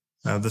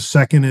 The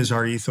second is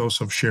our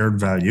ethos of shared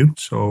value.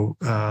 So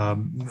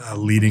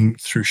leading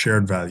through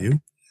shared value.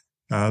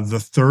 The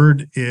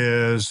third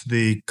is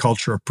the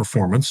culture of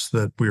performance,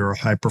 that we are a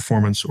high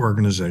performance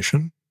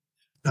organization.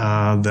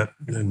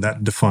 That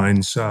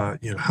defines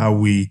how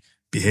we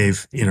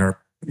behave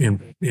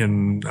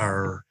in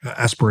our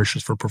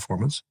aspirations for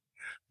performance.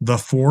 The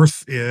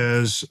fourth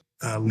is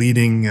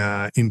leading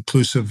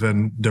inclusive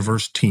and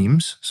diverse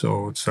teams.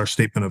 So it's our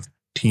statement of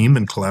team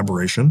and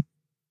collaboration.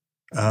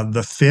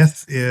 The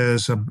fifth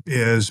is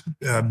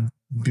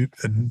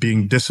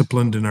being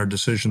disciplined in our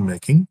decision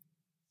making.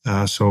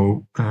 Our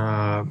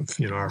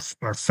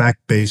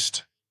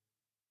fact-based,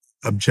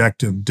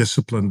 objective,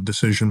 disciplined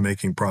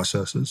decision-making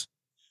processes.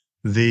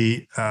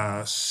 The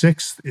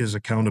sixth is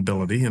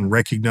accountability and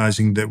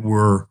recognizing that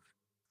we're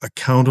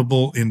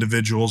accountable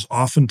individuals,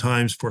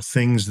 oftentimes for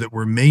things that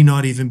we may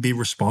not even be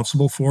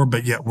responsible for,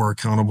 but yet we're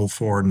accountable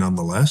for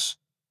nonetheless.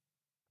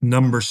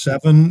 Number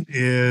seven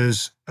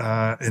is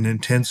an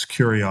intense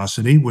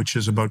curiosity, which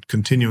is about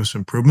continuous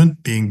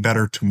improvement, being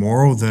better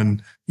tomorrow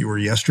than you were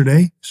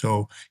yesterday.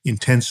 So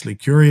intensely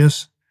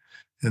curious.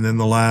 And then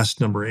the last,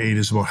 number eight,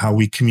 is about how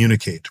we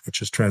communicate,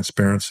 which is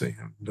transparency.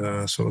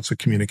 And so it's a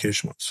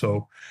communication one.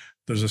 So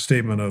there's a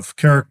statement of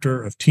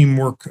character, of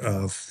teamwork,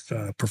 of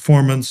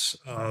performance,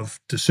 of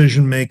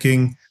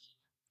decision-making,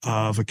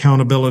 of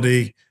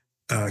accountability,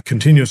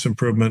 continuous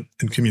improvement,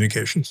 and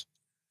communications.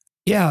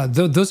 yeah,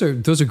 those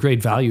are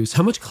great values.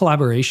 How much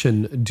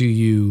collaboration do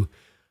you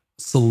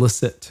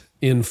solicit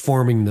in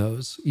forming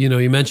those? You know,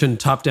 you mentioned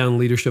top-down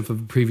leadership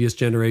of a previous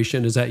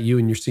generation. Is that you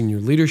and your senior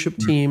leadership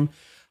team?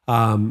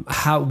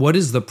 What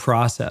is the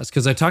process?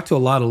 Because I talk to a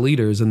lot of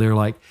leaders and they're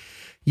like,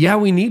 yeah,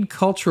 we need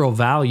cultural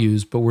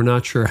values, but we're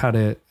not sure how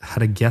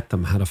to get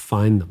them, how to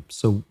find them.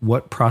 So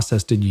what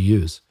process did you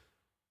use?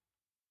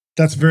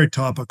 That's very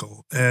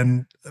topical.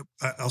 And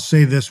I'll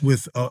say this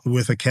with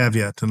a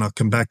caveat, and I'll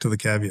come back to the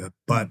caveat,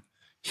 but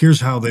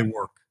here's how they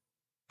work.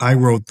 I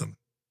wrote them,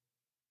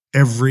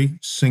 every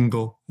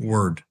single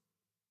word.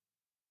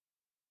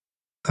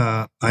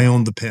 I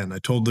own the pen. I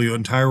told the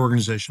entire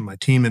organization, my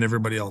team and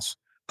everybody else,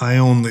 I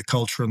own the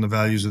culture and the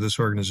values of this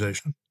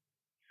organization.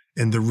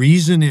 And the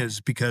reason is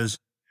because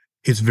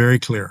it's very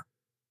clear.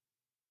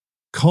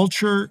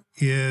 Culture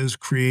is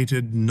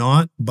created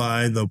not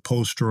by the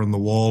poster on the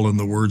wall and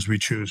the words we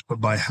choose, but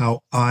by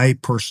how I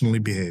personally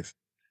behave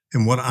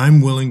and what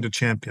I'm willing to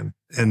champion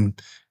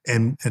and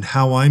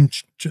how and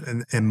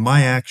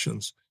my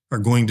actions are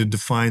going to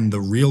define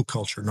the real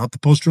culture, not the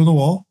poster on the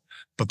wall,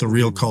 but the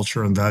real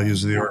culture and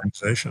values of the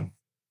organization.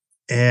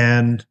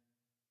 And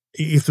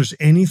if there's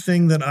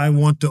anything that I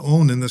want to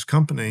own in this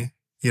company,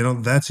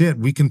 that's it.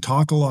 We can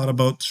talk a lot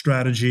about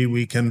strategy.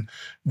 We can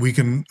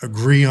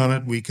agree on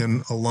it. We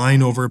can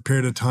align over a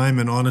period of time.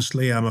 And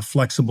honestly, I'm a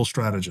flexible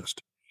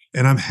strategist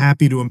and I'm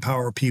happy to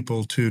empower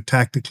people to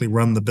tactically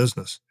run the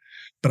business.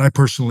 But I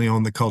personally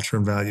own the culture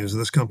and values of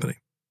this company.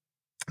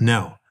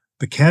 Now,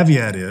 the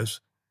caveat is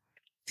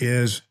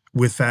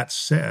with that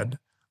said,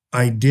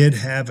 I did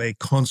have a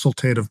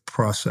consultative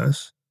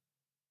process.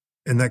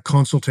 And that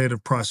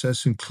consultative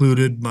process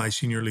included my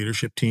senior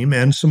leadership team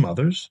and some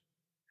others.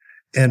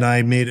 And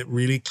I made it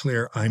really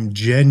clear I'm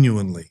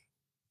genuinely,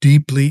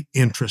 deeply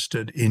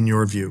interested in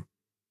your view.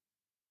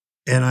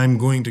 And I'm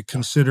going to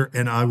consider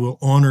and I will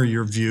honor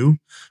your view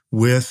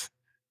with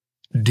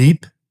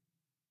deep,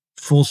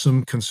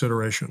 fulsome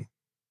consideration.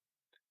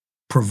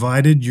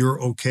 Provided you're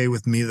okay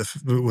with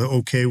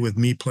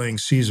me playing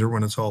Caesar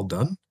when it's all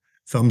done,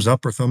 thumbs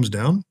up or thumbs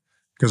down,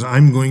 because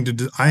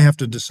I have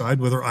to decide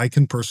whether I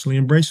can personally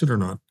embrace it or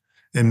not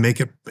and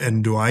make it.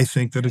 And do I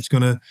think that it's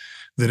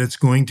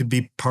going to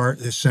be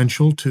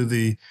essential to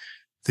the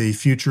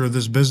future of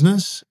this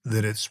business,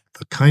 that it's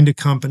the kind of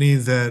company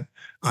that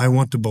I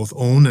want to both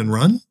own and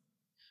run,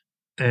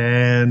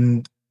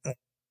 and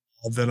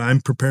that I'm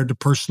prepared to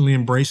personally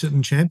embrace it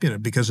and champion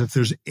it. Because if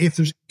there's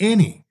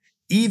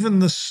even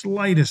the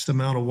slightest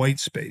amount of white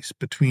space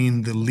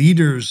between the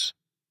leader's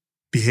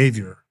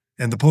behavior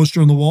and the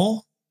poster on the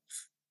wall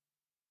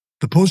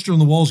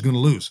is going to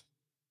lose.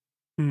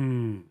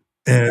 And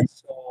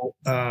so,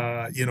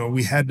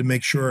 we had to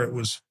make sure it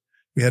was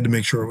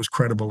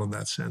credible in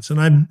that sense.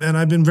 And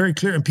I've been very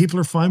clear, and people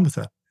are fine with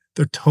that.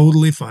 They're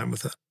totally fine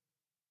with that.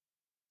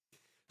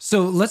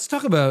 So let's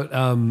talk about,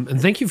 and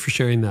thank you for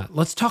sharing that.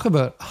 Let's talk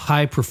about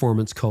high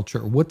performance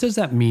culture. What does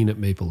that mean at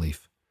Maple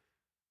Leaf?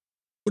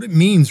 What it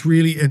means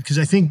really, because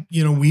I think,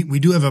 we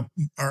do have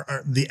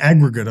the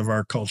aggregate of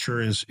our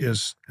culture is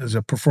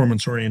a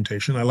performance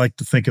orientation. I like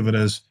to think of it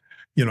as,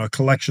 a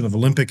collection of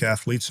Olympic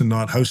athletes and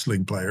not house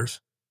league players.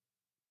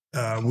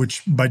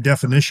 which by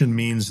definition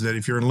means that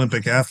if you're an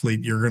Olympic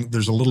athlete,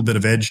 there's a little bit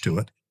of edge to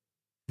it,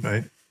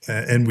 right?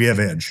 And we have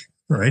edge,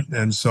 right?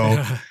 And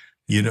so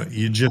you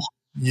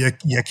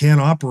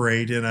can't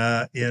operate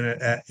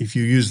if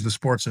you use the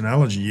sports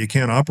analogy, you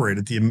can't operate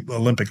at the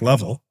Olympic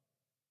level,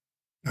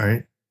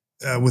 right?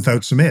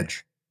 Without some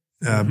edge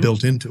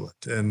built into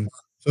it, and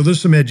so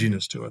there's some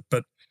edginess to it,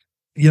 but.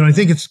 I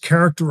think it's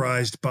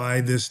characterized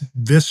by this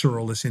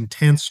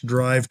intense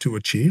drive to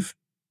achieve,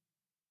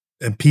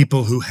 and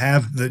people who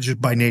have that just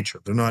by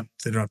nature. They're not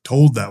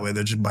told that way.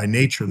 They're just by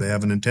nature. They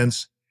have an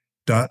intense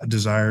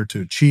desire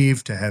to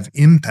achieve, to have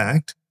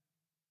impact,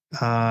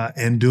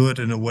 and do it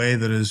in a way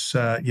that is,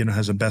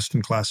 has a best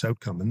in class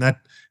outcome. And that,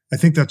 I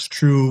think that's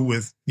true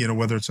with,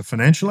 whether it's a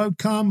financial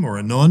outcome or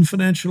a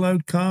non-financial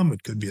outcome.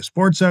 It could be a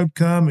sports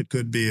outcome. It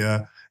could be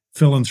a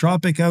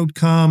philanthropic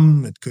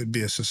outcome. It could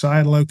be a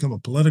societal outcome, a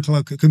political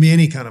outcome. It could be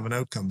any kind of an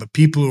outcome. But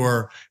people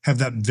who have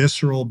that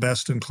visceral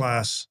best in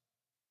class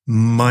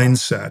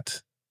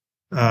mindset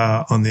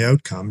on the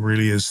outcome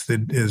really is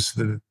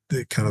the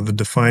kind of the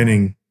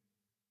defining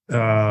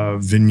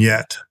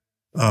vignette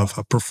of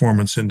a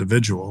performance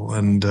individual,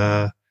 and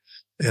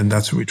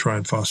that's what we try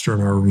and foster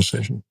in our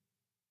organization.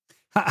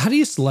 How do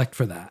you select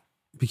for that?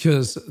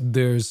 Because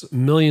there's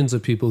millions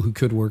of people who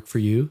could work for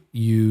you.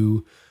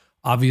 You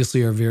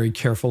obviously are very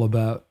careful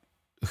about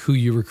who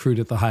you recruit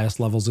at the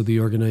highest levels of the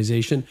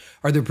organization.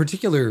 Are there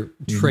particular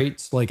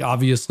traits, like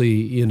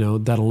obviously,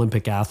 that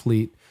Olympic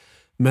athlete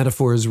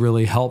metaphor is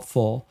really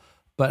helpful,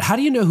 but how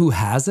do you know who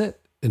has it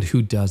and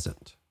who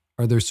doesn't?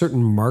 Are there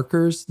certain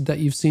markers that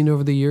you've seen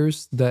over the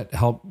years that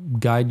help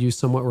guide you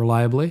somewhat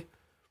reliably?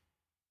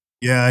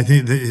 Yeah, I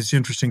think it's an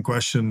interesting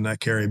question,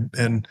 Carrie.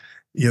 And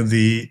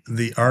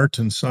the art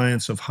and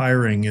science of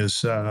hiring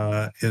is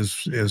a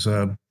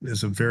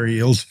very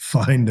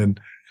ill-defined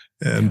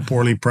and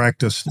poorly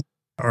practiced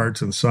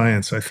art and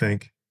science, I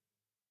think.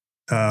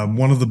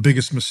 One of the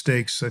biggest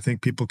mistakes I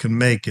think people can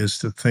make is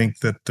to think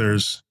that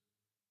there's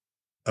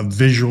a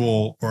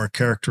visual or a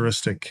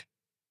characteristic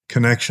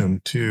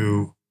connection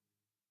to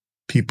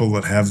people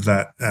that have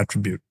that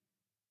attribute.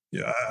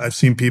 Yeah, I've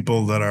seen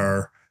people that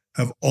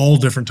have all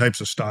different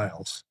types of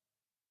styles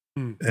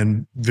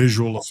and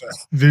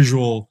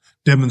visual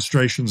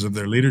demonstrations of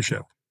their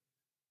leadership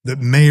that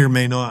may or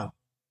may not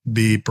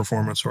be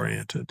performance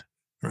oriented,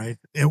 right?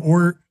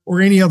 Or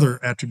any other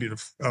attribute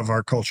of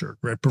our culture,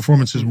 right?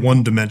 Performance is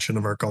one dimension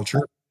of our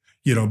culture.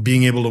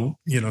 Being able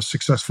to,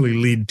 successfully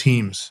lead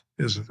teams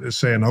is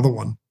say another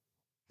one.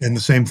 And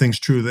the same thing's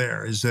true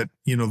there, is that,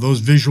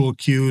 those visual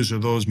cues or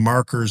those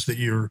markers that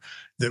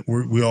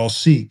we all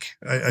seek,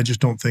 I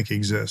just don't think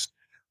exist.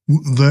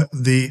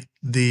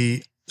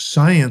 The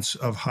science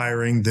of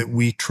hiring that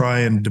we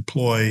try and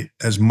deploy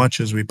as much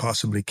as we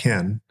possibly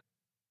can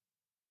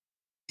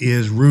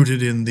is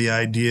rooted in the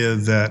idea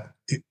that,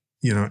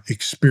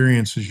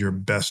 experience is your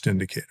best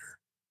indicator.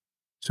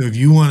 So if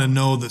you want to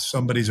know that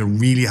somebody's a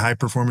really high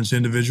performance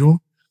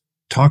individual,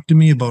 talk to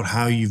me about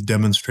how you've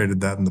demonstrated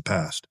that in the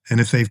past. And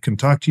if they can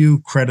talk to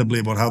you credibly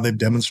about how they've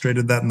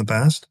demonstrated that in the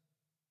past,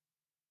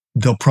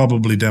 they'll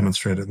probably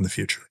demonstrate it in the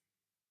future.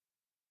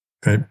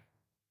 Right?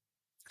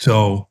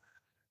 So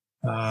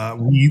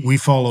we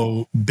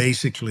follow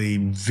basically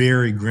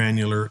very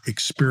granular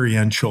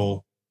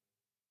experiential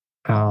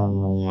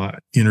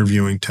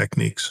interviewing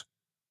techniques.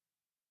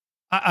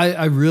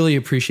 I really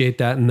appreciate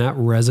that, and that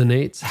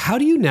resonates. How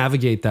do you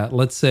navigate that?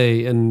 Let's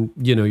say, and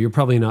you're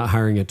probably not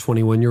hiring a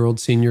 21-year-old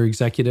senior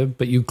executive,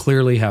 but you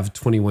clearly have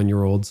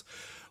 21-year-olds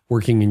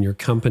working in your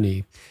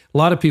company. A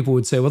lot of people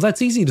would say, well,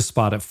 that's easy to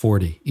spot at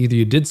 40. Either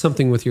you did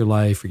something with your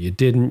life or you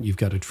didn't. You've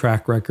got a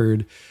track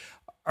record.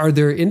 Are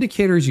there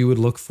indicators you would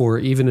look for,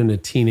 even in a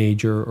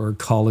teenager or a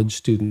college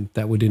student,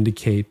 that would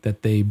indicate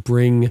that they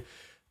bring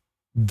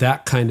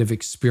that kind of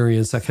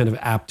experience, that kind of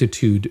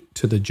aptitude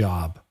to the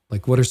job?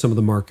 Like, what are some of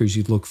the markers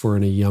you'd look for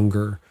in a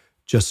younger,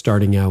 just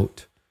starting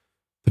out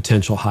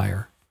potential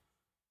hire?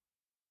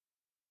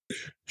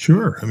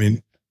 Sure. I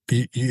mean,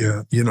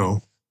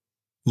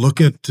 look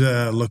at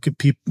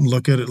people,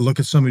 look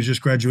at somebody who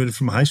just graduated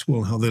from high school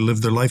and how they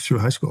lived their life through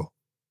high school.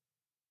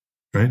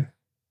 Right.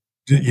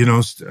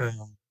 I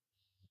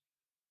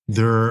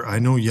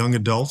know young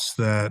adults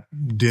that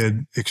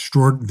did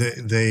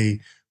they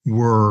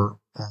were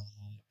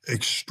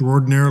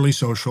extraordinarily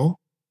social,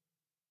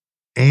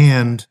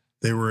 and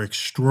they were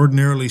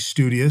extraordinarily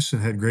studious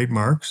and had great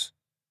marks,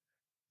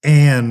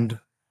 and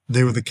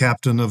they were the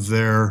captain of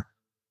their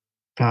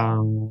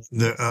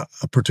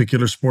a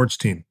particular sports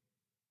team.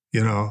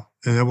 And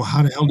well,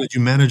 how the hell did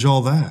you manage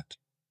all that?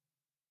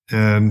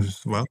 And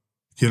well,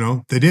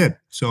 they did.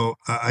 So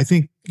I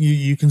think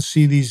you can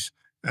see these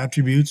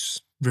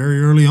attributes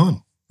very early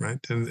on, right?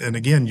 And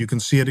again, you can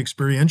see it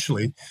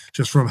experientially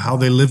just from how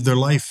they live their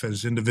life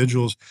as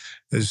individuals,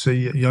 as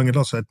young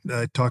adults.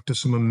 I talked to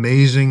some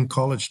amazing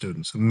college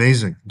students,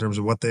 amazing in terms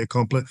of what they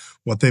accomplished,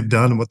 what they've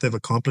done, and what they've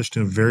accomplished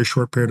in a very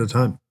short period of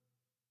time.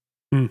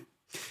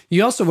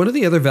 You also, one of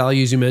the other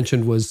values you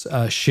mentioned was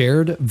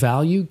shared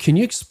value. Can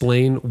you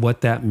explain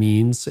what that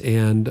means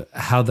and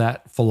how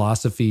that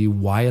philosophy,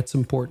 why it's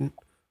important?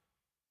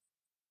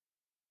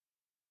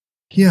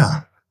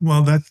 Yeah.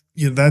 Well, that's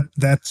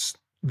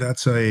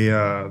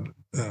a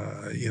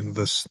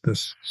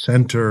this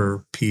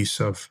centerpiece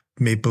of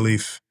Maple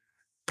Leaf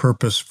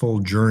purposeful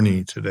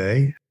journey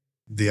today.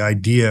 The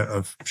idea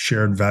of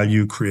shared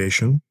value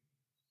creation,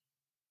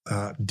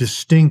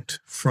 distinct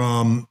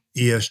from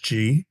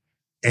ESG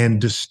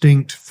and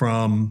distinct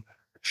from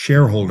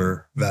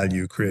shareholder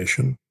value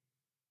creation.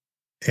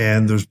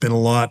 And there's been a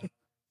lot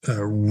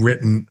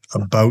written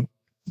about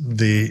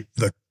the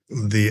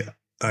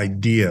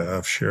idea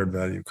of shared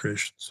value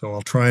creation. So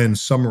I'll try and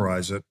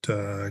summarize it,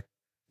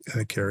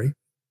 Carrie.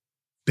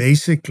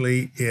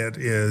 Basically, it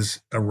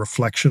is a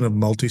reflection of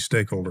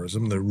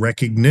multi-stakeholderism, the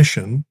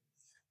recognition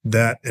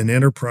that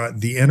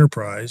the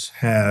enterprise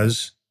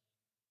has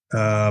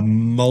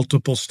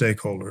multiple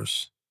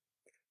stakeholders,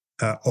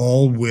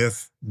 all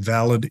with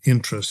valid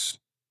interests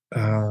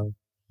uh,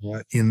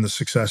 in the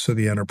success of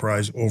the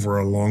enterprise over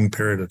a long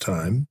period of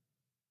time.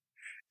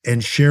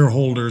 And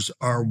shareholders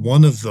are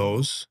one of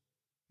those,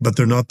 but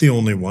they're not the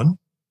only one.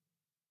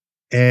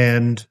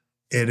 And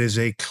it is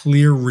a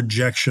clear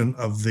rejection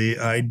of the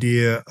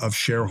idea of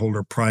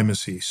shareholder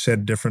primacy.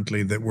 Said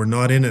differently, that we're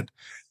not in it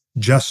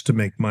just to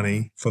make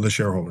money for the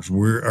shareholders.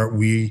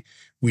 We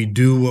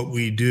do what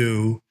we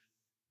do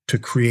to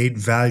create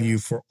value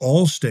for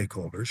all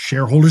stakeholders,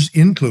 shareholders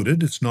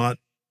included. It's not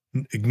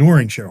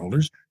ignoring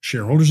shareholders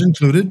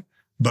included,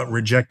 but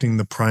rejecting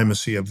the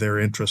primacy of their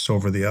interests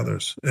over the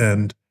others.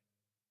 And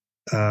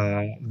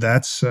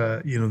that's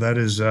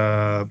that's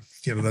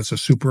a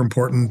super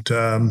important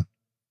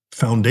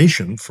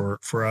foundation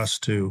for us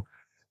to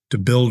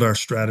build our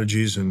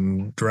strategies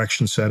and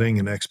direction setting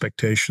and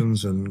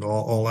expectations and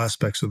all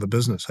aspects of the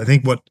business. I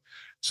think what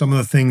some of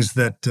the things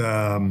that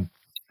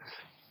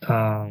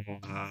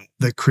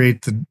that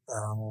create a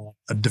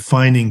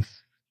defining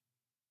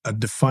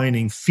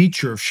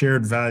feature of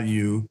shared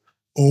value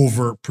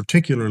over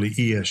particularly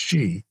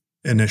ESG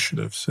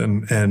initiatives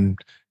and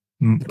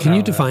Can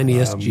you define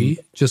ESG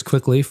just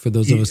quickly for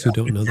those of us who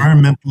don't know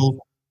that?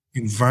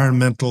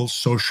 Environmental,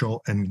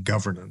 social, and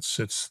governance.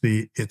 It's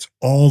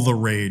all the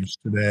rage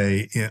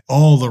today,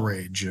 all the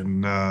rage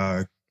in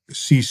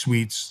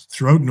C-suites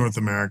throughout North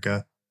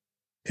America,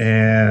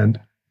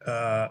 and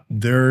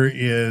there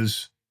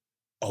is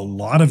a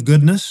lot of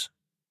goodness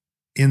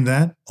in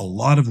that, a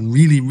lot of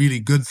really, really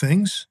good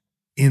things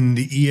in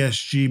the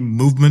ESG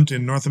movement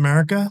in North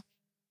America,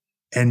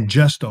 and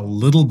just a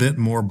little bit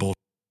more bullshit.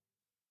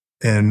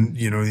 And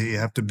you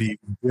have to be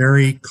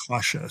very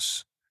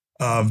cautious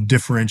of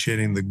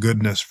differentiating the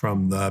goodness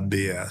from the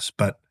BS.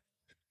 But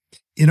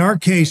and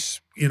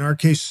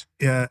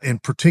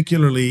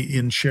particularly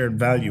in shared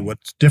value,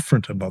 what's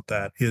different about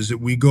that is that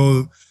we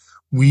do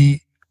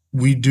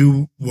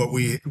what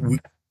we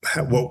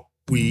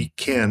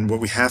can,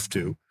 what we have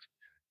to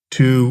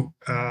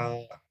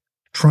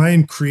try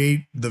and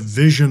create the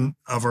vision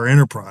of our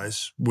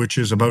enterprise, which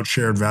is about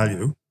shared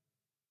value,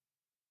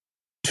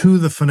 to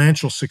the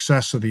financial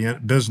success of the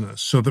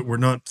business, so that we're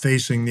not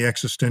facing the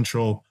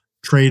existential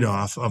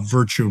trade-off of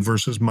virtue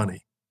versus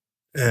money.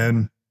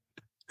 And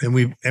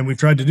we've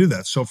tried to do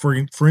that. So for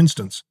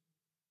instance,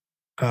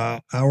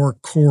 our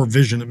core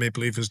vision at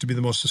Maple Leaf is to be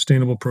the most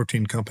sustainable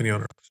protein company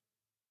on earth.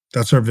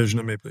 That's our vision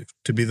at Maple Leaf,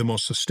 to be the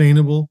most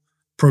sustainable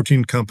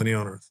protein company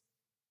on earth.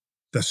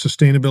 That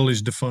sustainability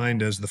is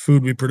defined as the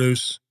food we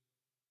produce,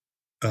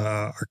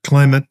 our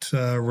climate,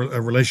 a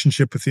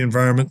relationship with the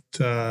environment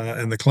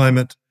and the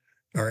climate,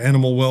 our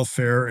animal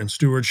welfare and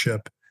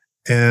stewardship,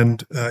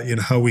 and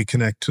how we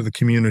connect to the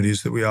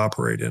communities that we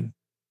operate in.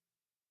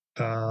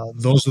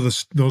 Those are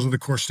the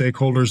core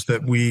stakeholders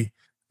that we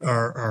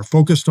are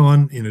focused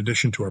on, in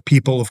addition to our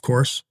people, of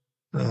course,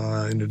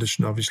 in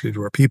addition, obviously,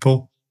 to our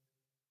people.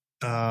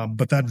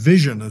 But that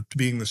vision of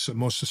being the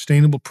most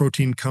sustainable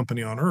protein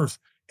company on earth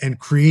and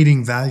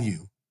creating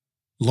value,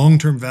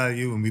 long-term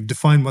value, and we've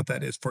defined what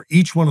that is for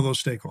each one of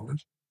those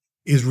stakeholders,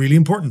 is really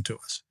important to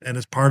us. And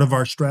as part of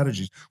our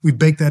strategies, we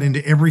bake that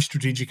into every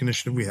strategic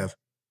initiative we have,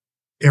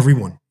 every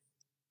one.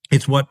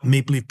 It's what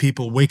Maple Leaf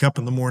people wake up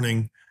in the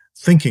morning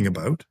thinking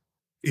about,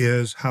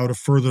 is how to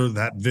further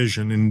that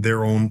vision in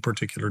their own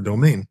particular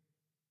domain.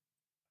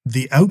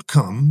 The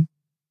outcome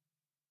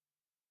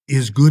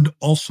is good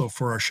also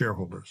for our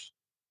shareholders,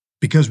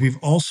 because we've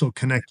also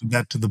connected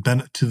that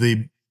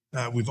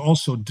we've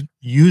also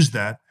used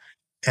that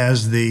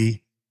as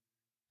the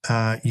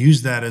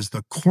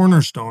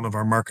cornerstone of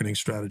our marketing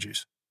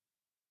strategies.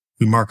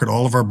 We market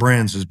all of our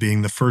brands as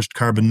being the first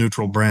carbon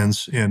neutral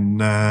brands in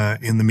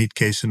the meat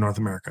case in North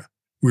America.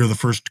 We are the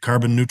first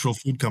carbon neutral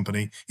food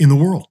company in the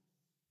world.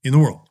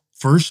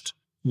 First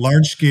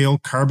large scale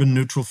carbon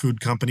neutral food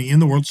company in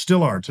the world,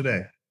 still are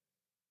today.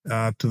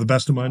 To the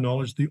best of my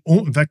knowledge, to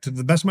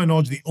the best of my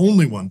knowledge, the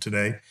only one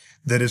today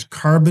that is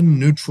carbon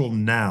neutral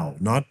now,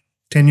 not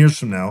 10 years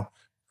from now.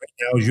 Right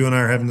now, as you and I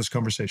are having this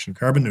conversation,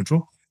 carbon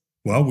neutral.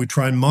 Well, we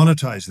try and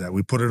monetize that.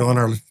 We put it on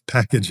our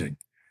packaging,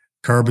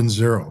 carbon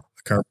zero,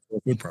 carbon zero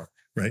food product,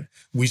 right?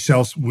 We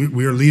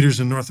are leaders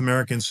in North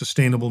America in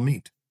sustainable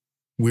meat.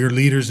 We are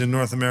leaders in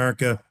North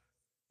America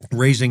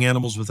raising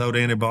animals without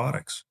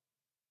antibiotics.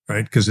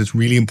 right? Because it's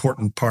really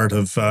important part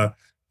of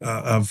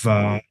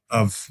the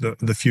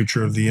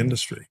future of the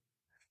industry.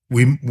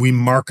 We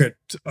market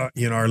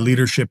our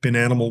leadership in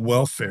animal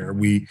welfare.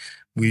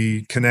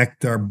 We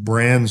connect our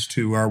brands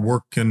to our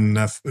work in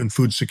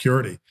food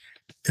security,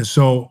 and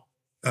so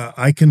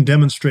I can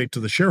demonstrate to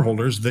the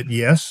shareholders that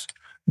yes,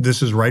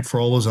 this is right for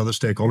all those other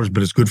stakeholders,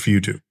 but it's good for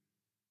you too.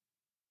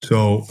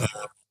 So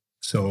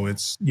so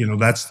it's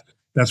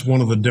that's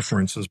one of the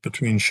differences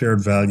between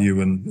shared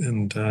value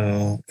and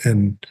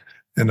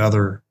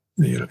other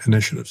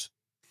initiatives.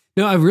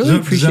 No, I really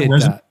appreciate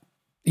resonate? that.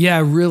 Yeah,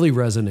 it really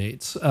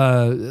resonates.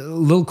 A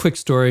little quick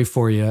story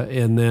for you.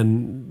 And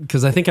then,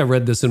 because I think I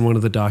read this in one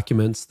of the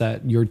documents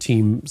that your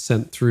team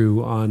sent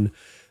through on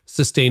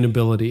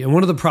sustainability. And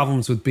one of the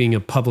problems with being a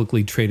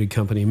publicly traded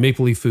company,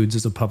 Maple Leaf Foods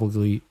is a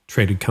publicly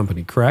traded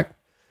company, correct?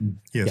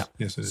 Yes. Yeah.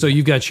 Yes. It is. So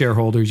you've got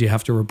shareholders you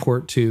have to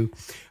report to.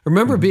 I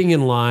remember being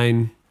in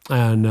line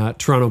on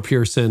Toronto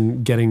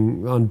Pearson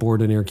getting on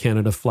board an Air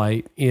Canada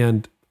flight.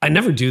 And I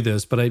never do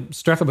this, but I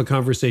struck up a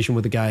conversation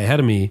with a guy ahead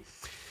of me.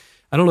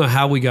 I don't know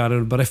how we got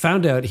it, but I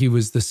found out he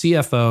was the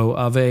CFO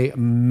of a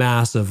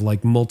massive,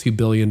 like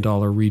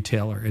multi-billion-dollar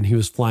retailer, and he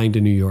was flying to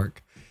New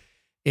York.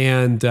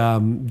 And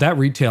that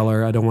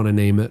retailer, I don't want to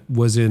name it,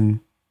 was in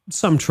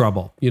some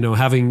trouble,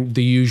 having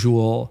the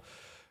usual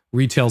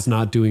retail's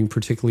not doing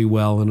particularly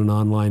well in an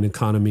online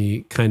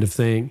economy kind of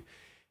thing.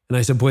 And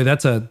I said, boy,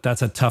 that's a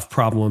tough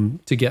problem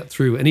to get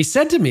through. And he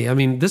said to me, I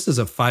mean, this is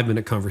a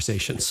 5-minute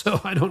conversation,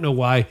 so I don't know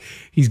why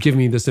he's giving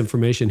me this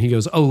information. He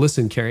goes, oh,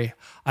 listen, Kerry,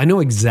 I know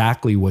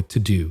exactly what to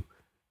do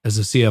as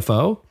a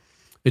CFO.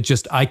 It's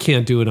just I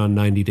can't do it on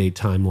 90-day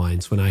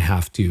timelines when I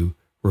have to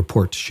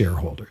report to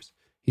shareholders.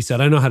 He said,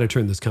 I know how to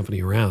turn this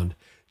company around.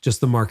 Just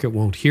the market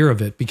won't hear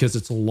of it because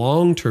it's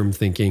long-term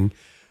thinking,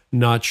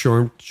 not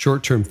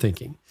short-term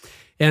thinking.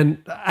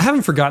 And I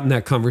haven't forgotten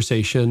that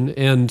conversation.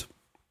 And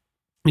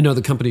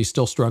the company's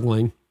still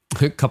struggling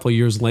a couple of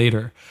years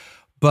later.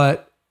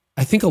 But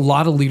I think a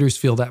lot of leaders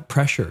feel that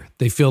pressure.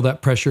 They feel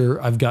that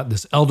pressure. I've got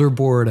this elder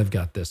board. I've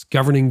got this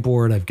governing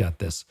board. I've got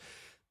these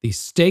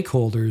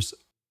stakeholders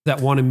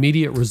that want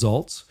immediate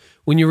results.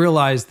 When you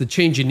realize the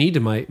change you need to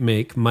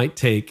make might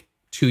take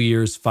 2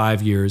 years,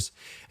 5 years.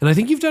 And I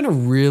think you've done a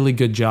really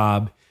good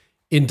job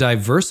in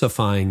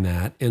diversifying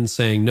that and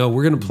saying, no,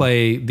 we're going to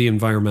play the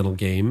environmental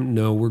game.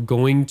 No, we're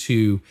going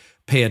to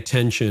pay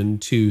attention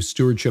to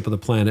stewardship of the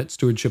planet,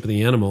 stewardship of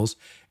the animals.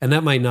 And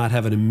that might not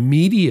have an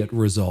immediate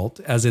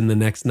result, as in the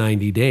next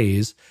 90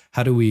 days.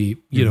 How do we,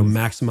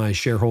 maximize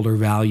shareholder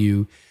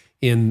value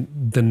in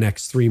the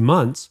next 3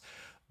 months?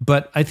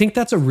 But I think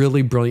that's a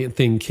really brilliant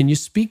thing. Can you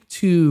speak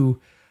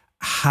to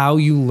how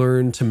you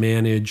learn to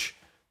manage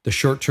the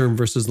short term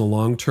versus the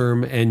long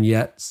term and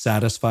yet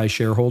satisfy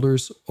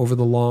shareholders over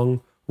the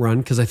long run?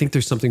 Because I think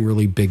there's something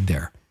really big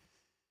there.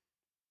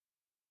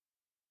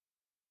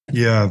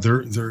 Yeah,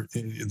 there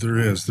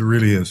is. There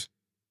really is.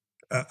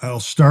 I'll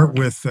start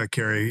with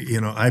Kerry.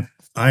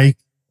 I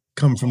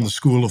come from the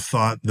school of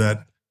thought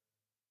that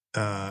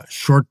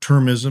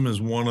short-termism is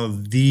one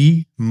of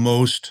the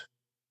most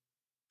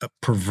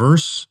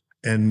perverse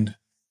and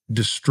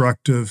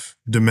destructive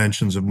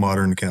dimensions of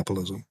modern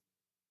capitalism.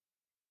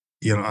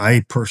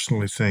 I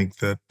personally think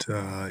that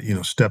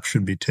steps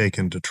should be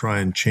taken to try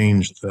and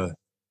change the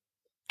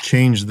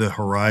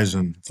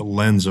horizon, the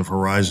lens of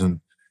horizon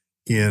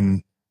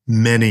in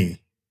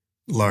many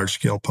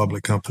large-scale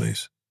public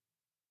companies.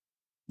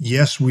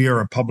 Yes, we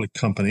are a public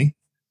company,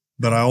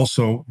 but I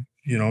also,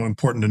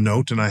 important to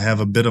note, and I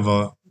have a bit of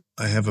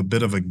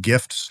a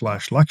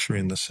gift/luxury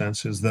in the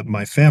sense is that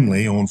my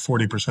family own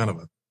 40% of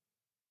it.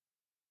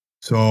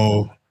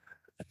 So,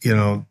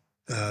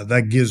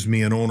 that gives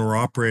me an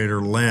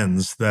owner-operator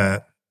lens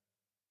that,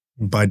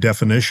 by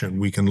definition,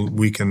 we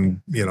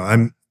can,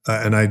 I'm,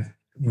 and I,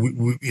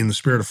 we, in the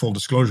spirit of full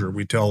disclosure,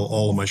 we tell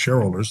all of my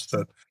shareholders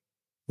that,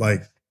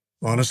 like,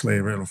 honestly,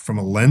 from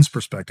a lens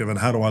perspective, and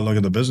how do I look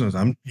at the business?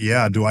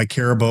 Do I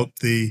care about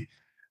the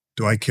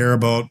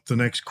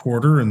next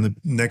quarter and the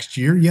next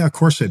year? Yeah, of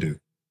course I do.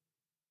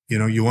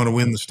 You want to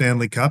win the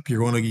Stanley Cup,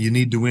 you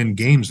need to win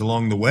games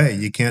along the way.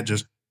 You can't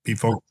just be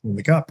focused on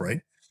the cup,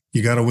 right?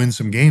 You got to win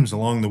some games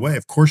along the way.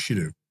 Of course you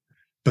do.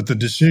 But the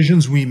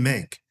decisions we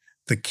make,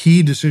 the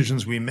key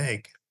decisions we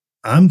make,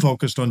 I'm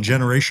focused on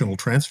generational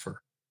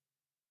transfer.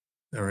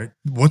 All right.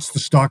 What's the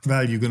stock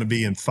value going to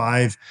be in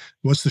 5?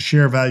 What's the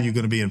share value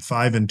going to be in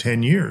 5 and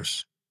 10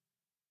 years?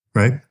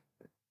 Right.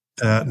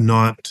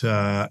 Not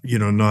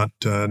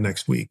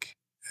next week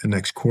and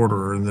next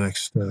quarter or the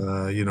next,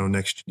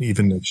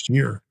 next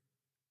year.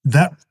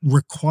 That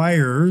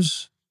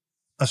requires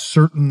a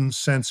certain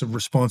sense of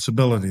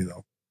responsibility,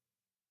 though.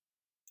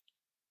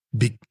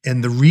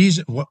 And the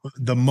reason,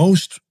 the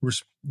most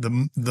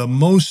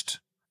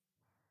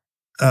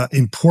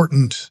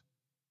important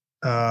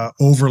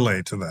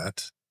overlay to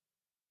that,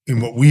 in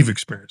what we've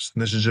experienced,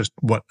 and this is just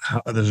what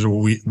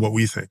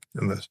we think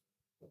in this,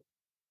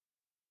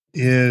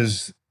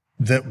 is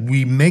that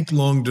we make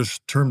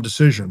long-term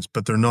decisions,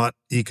 but they're not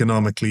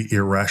economically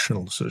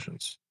irrational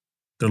decisions.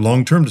 They're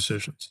long-term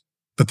decisions,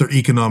 but they're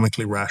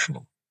economically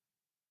rational.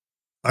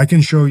 I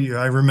can show you.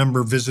 I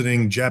remember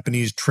visiting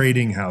Japanese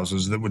trading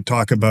houses that would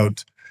talk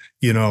about,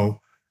 you know,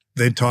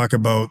 they'd talk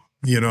about,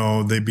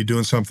 they'd be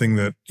doing something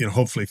that,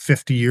 hopefully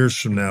 50 years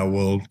from now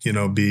will,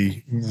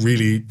 be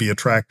really be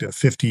attractive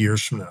 50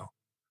 years from now.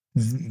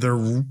 There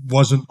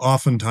wasn't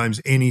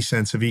oftentimes any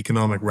sense of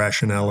economic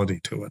rationality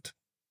to it,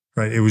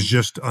 right? It was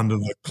just under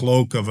the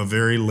cloak of a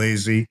very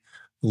lazy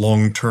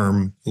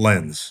long-term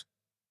lens.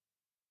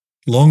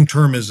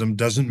 Long-termism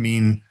doesn't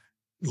mean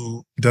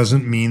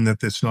that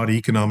it's not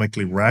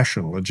economically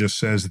rational. It just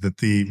says that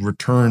the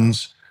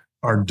returns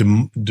are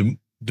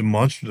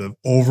demonstrative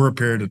over a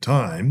period of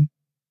time,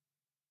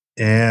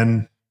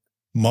 and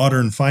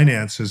modern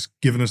finance has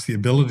given us the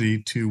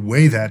ability to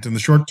weigh that in the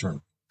short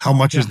term. How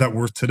much is that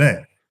worth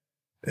today?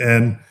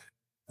 And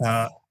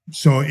uh,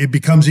 so it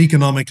becomes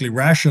economically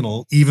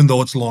rational, even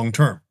though it's long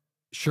term,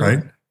 Sure.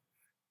 right?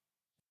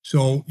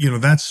 So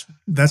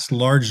that's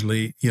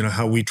largely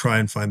how we try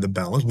and find the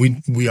balance.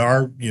 We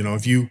are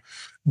if you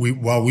we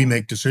while we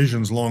make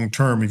decisions long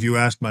term. If you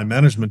ask my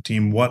management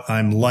team what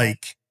I'm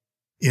like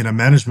in a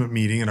management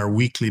meeting in our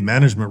weekly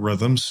management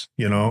rhythms,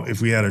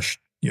 if we had a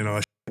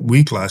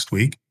week last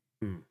week,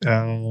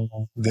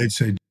 they'd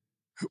say,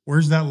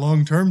 "Where's that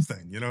long term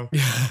thing?"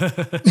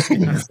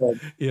 So,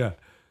 Yeah.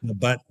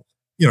 but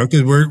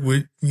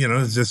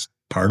because it's just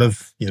part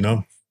of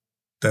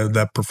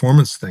that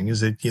performance thing is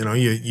that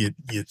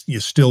you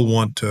still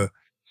want to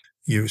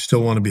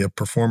be a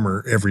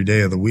performer every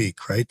day of the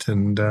week, right?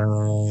 And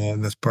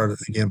that's part of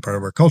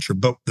our culture.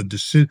 But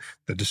the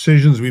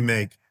decisions we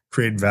make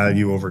create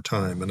value over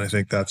time, and I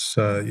think that's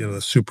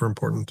that's super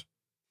important.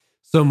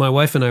 So my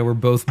wife and I were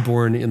both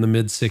born in the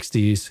mid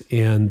 '60s,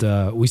 and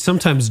we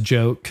sometimes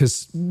joke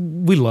because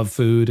we love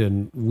food,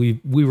 and we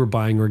were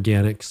buying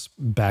organics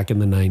back in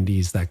the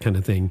 '90s, that kind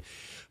of thing.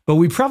 But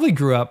we probably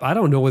grew up. I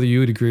don't know whether you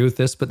would agree with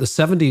this, but the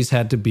 '70s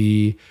had to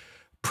be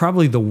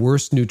probably the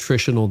worst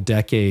nutritional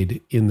decade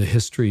in the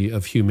history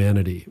of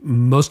humanity.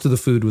 Most of the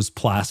food was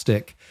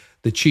plastic.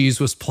 The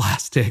cheese was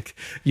plastic.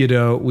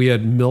 We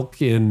had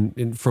milk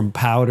in from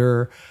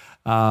powder.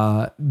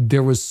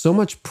 There was so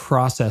much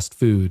processed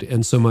food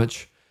and so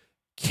much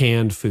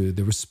canned food.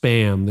 There was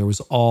spam. There was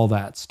all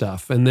that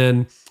stuff. And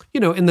then,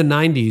 in the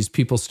 '90s,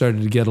 people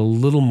started to get a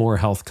little more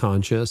health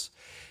conscious.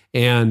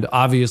 And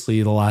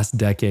obviously, the last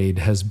decade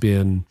has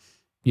been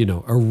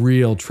a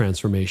real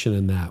transformation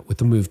in that with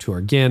the move to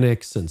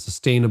organics and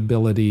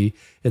sustainability,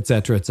 et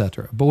cetera, et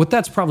cetera. But what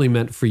that's probably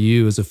meant for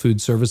you as a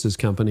food services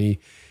company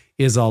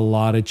is a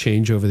lot of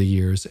change over the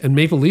years. And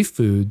Maple Leaf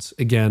Foods,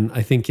 again,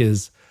 I think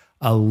is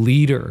a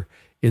leader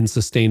in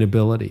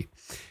sustainability.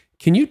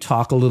 Can you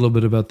talk a little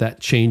bit about that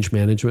change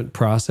management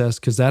process?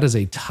 Because that is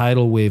a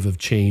tidal wave of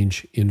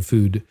change in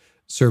food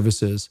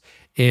services.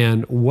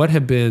 And what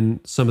have been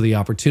some of the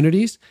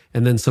opportunities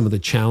and then some of the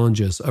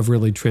challenges of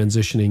really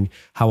transitioning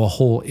how a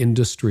whole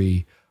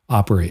industry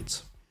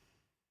operates?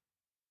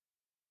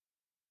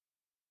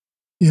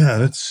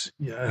 Yeah,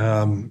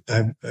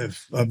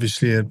 I've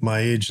obviously at my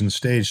age and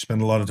stage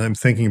spent a lot of time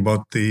thinking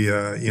about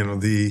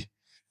the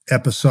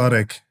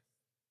episodic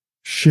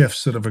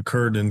shifts that have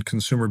occurred in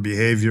consumer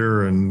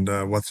behavior and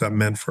what's that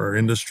meant for our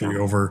industry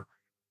over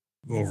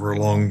a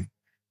long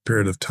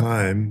period of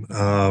time.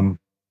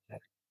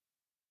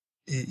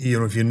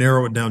 If you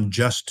narrow it down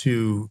just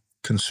to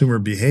consumer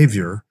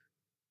behavior,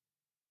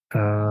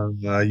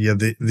 yeah,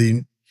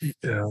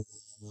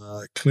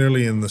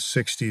 clearly in the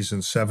 '60s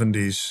and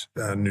 '70s,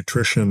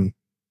 nutrition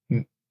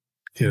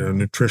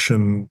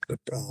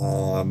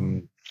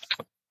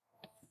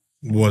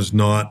was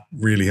not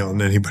really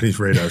on anybody's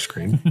radar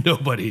screen.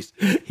 Nobody's.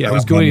 Yeah, I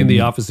was going in the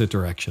opposite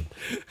direction.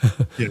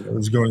 Yeah, it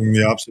was going in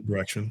the opposite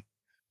direction.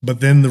 But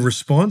then the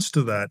response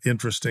to that,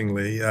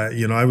 interestingly,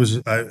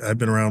 I've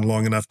been around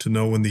long enough to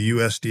know when the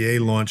USDA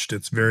launched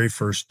its very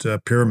first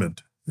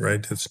pyramid,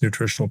 right? Its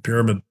nutritional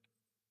pyramid,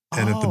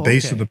 and at the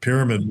base of the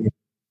pyramid,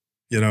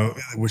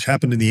 which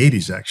happened in the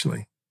 '80s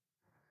actually,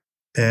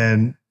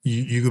 and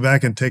you go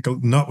back and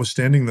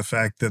notwithstanding the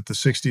fact that the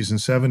 '60s and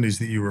 '70s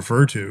that you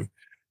refer to,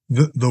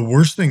 the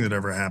worst thing that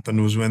ever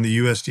happened was when the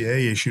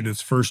USDA issued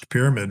its first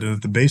pyramid, and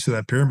at the base of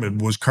that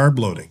pyramid was carb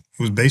loading.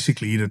 It was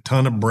basically eat a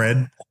ton of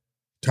bread,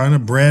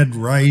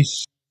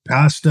 rice,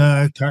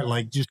 pasta,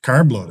 like just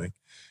carb loading.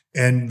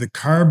 And the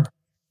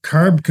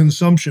carb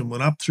consumption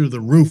went up through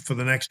the roof for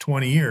the next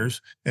 20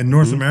 years, and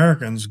North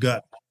Americans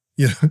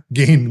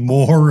gained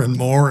more and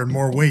more and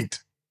more weight.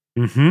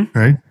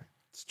 Right?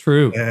 It's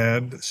true.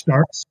 And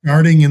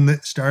starting in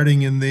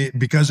the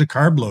because of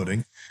carb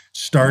loading,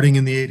 starting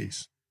in the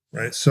 '80s.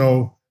 Right.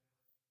 So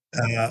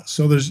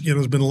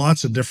there's been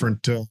lots of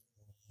different kind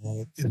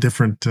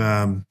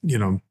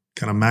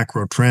of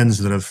macro trends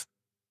that have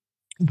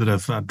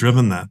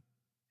driven that.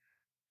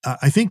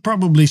 I think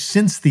probably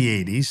since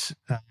the '80s,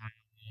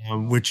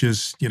 which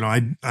is,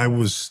 I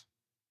was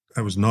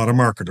not a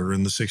marketer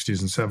in the '60s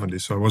and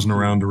 '70s, so I wasn't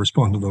around to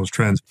respond to those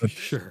trends. But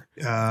sure,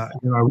 I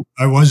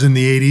was in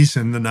the '80s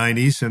and the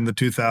 '90s and the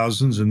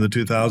 2000s and the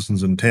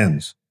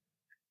 2010s,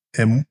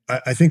 and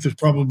I think there's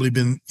probably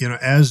been,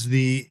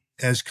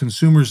 as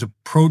consumers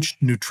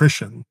approached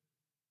nutrition,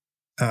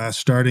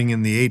 starting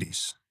in the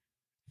 80s.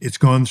 It's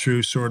gone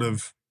through sort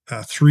of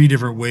three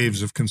different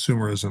waves of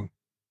consumerism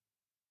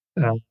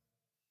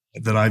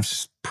that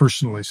I've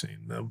personally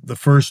seen. The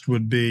first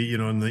would be,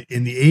 in the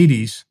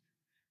 80s,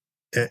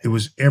 it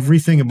was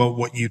everything about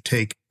what you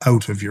take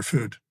out of your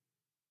food,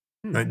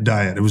 right?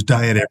 Diet. It was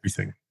diet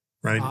everything,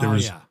 right? There Oh,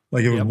 was yeah.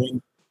 like Yep.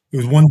 it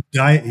was one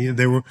diet.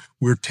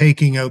 We're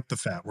taking out the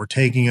fat, we're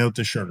taking out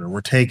the sugar,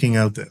 we're taking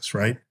out this,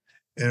 right?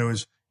 And it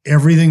was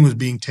everything was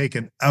being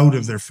taken out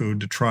of their food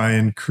to try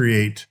and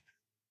create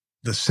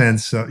the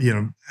sense of,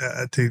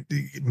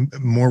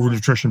 more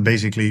nutrition.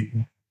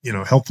 Basically,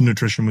 health and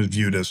nutrition was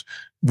viewed as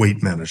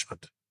weight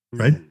management,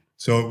 right?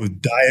 So it was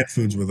diet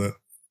foods with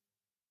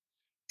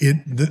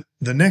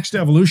the next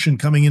evolution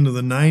coming into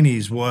the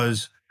 90s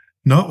was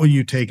not what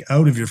you take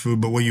out of your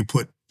food, but what you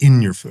put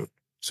in your food.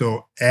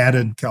 So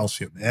added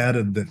calcium,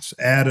 added this,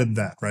 added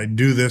that, right?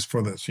 Do this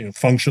for this,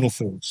 functional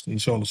foods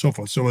and so on and so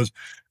forth. So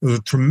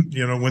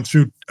went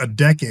through a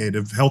decade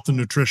of health and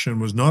nutrition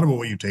was not about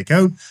what you take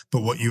out,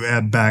 but what you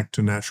add back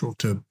to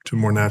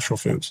more natural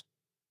foods.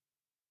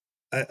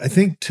 I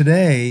think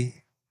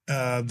today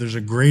there's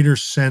a greater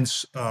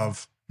sense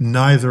of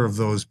neither of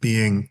those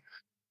being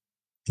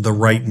the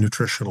right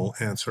nutritional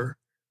answer.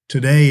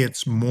 Today,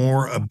 it's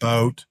more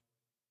about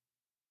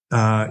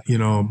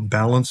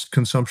balanced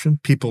consumption.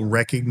 People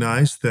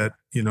recognize that,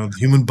 the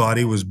human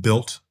body was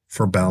built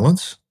for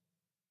balance,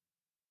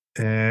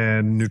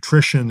 and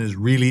nutrition is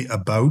really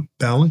about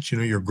balance.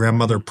 Your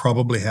grandmother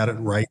probably had it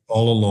right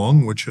all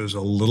along, which is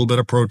a little bit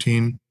of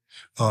protein,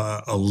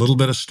 a little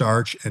bit of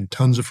starch, and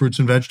tons of fruits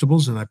and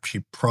vegetables. And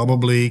she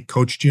probably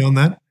coached you on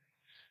that,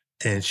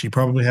 and she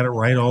probably had it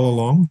right all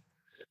along.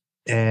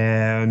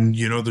 And,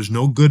 there's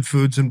no good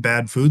foods and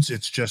bad foods.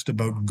 It's just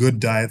about good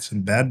diets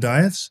and bad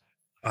diets.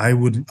 I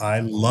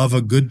love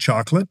a good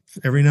chocolate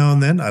every now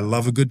and then. I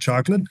love a good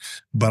chocolate,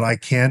 but I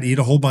can't eat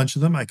a whole bunch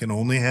of them. I can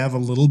only have a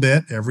little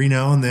bit every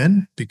now and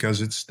then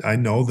because I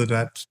know that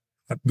that's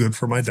not good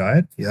for my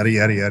diet, yada,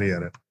 yada, yada,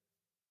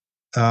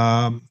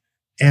 yada.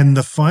 And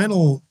the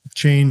final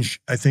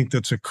change I think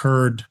that's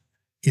occurred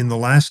in the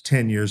last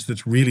 10 years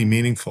that's really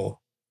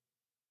meaningful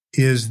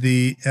is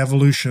the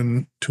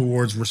evolution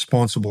towards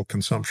responsible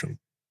consumption.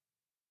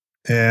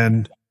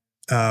 And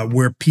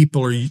where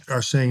people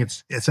are saying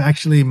it's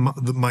actually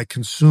my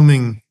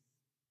consumer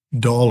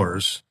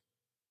dollars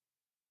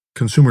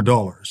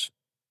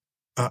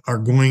are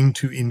going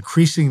to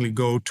increasingly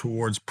go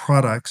towards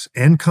products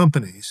and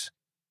companies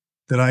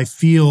that I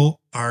feel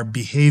are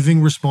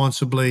behaving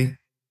responsibly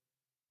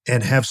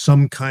and have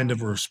some kind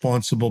of a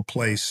responsible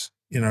place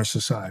in our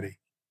society.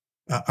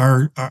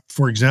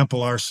 For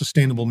example, our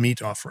sustainable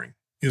meat offering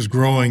is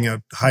growing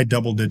at high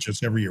double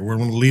digits every year. We're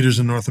one of the leaders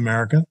in North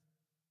America,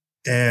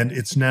 and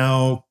it's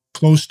now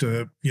close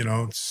to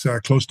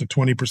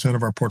 20%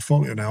 of our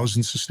portfolio now is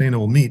in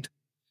sustainable meat.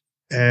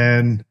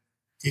 And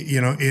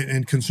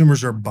and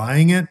consumers are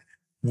buying it,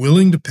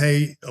 willing to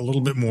pay a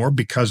little bit more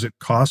because it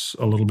costs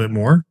a little bit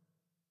more,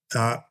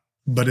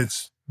 but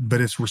it's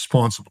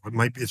responsible.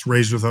 It's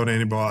raised without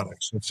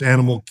antibiotics. It's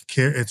animal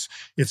care. It's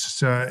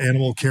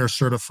animal care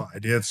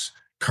certified. It's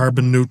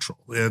carbon neutral.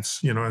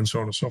 It's and so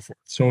on and so forth.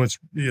 So it's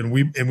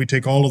we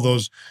take all of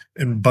those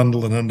and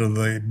bundle it under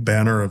the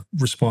banner of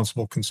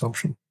responsible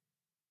consumption.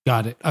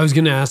 Got it. I was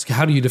going to ask,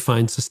 how do you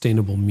define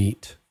sustainable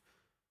meat?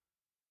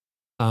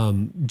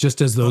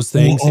 Just as those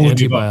things,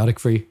 antibiotic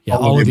free. Yeah,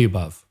 all of the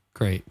above.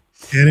 Great.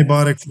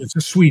 Antibiotic. It's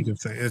a suite of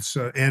things. It's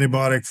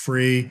antibiotic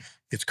free.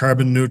 It's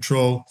carbon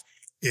neutral.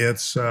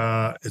 It's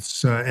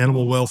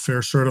animal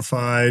welfare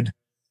certified.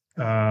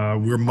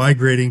 We're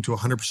migrating to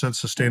 100%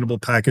 sustainable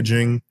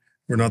packaging.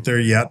 We're not there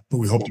yet, but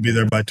we hope to be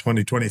there by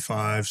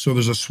 2025. So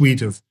there's a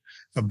suite of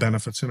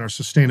benefits in our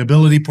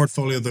sustainability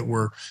portfolio that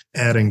we're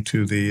adding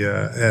to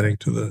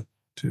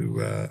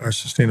our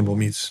sustainable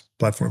meats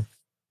platform.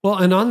 Well,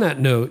 and on that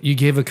note, you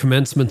gave a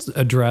commencement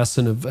address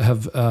and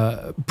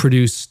have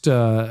produced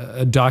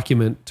a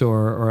document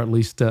or at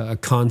least a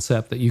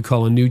concept that you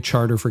call a new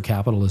charter for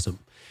capitalism.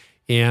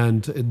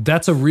 And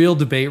that's a real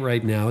debate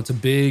right now. It's a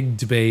big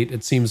debate,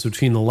 it seems,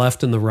 between the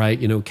left and the right.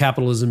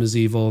 Capitalism is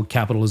evil,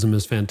 capitalism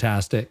is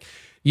fantastic.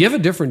 You have a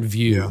different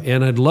view,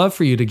 and I'd love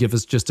for you to give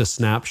us just a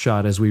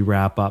snapshot as we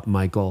wrap up,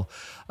 Michael,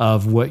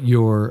 of what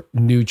your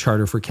new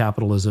charter for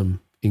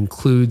capitalism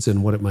includes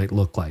and what it might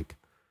look like.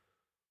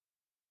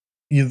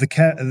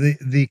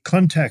 The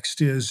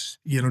context is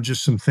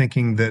just some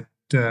thinking that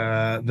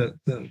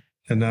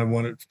and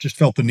I just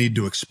felt the need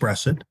to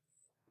express it.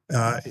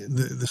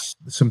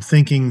 Some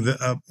thinking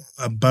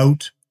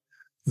about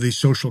the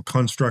social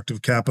construct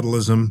of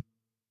capitalism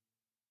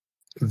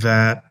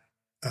that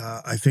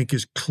I think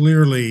is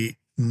clearly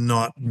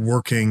not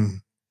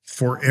working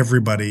for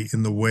everybody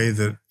in the way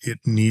that it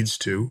needs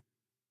to.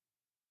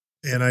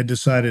 And I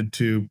decided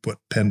to put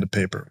pen to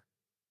paper.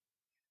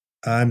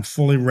 I'm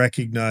fully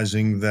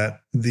recognizing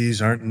that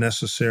these aren't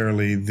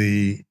necessarily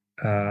the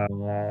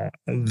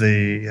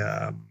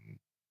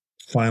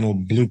final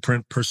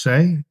blueprint per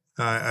se.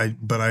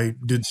 But I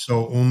did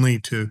so only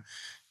to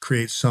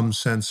create some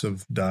sense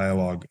of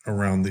dialogue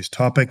around these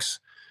topics.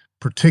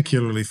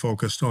 particularly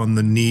focused on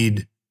the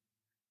need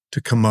to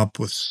come up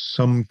with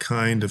some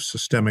kind of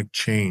systemic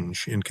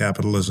change in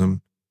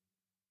capitalism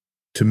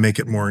to make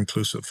it more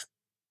inclusive.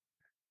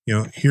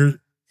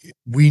 Here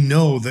we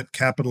know that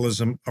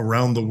capitalism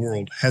around the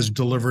world has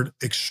delivered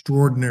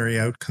extraordinary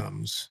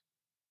outcomes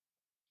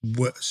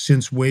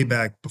since way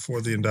back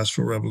before the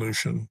Industrial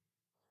Revolution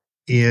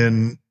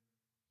in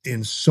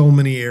so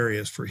many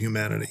areas for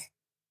humanity.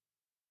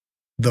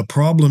 The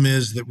problem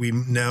is that we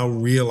now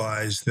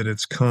realize that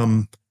it's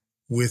come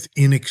with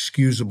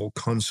inexcusable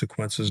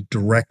consequences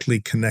directly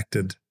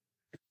connected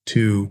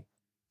to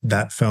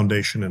that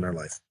foundation in our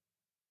life.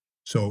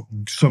 So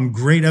some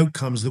great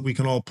outcomes that we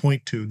can all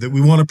point to that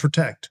we want to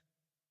protect,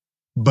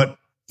 but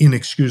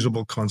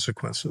inexcusable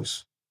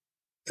consequences.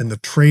 And the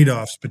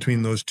trade-offs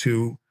between those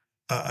two,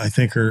 I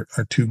think, are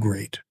too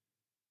great.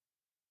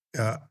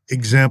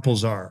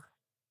 Examples are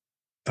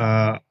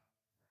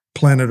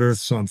planet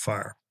Earth's on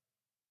fire.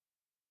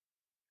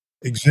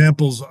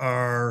 Examples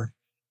are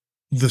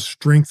the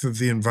strength of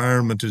the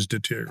environment is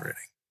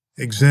deteriorating.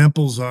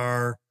 Examples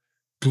are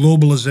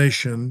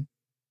globalization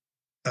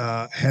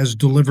has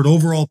delivered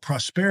overall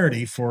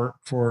prosperity for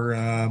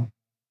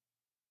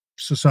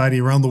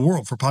society around the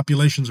world, for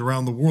populations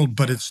around the world,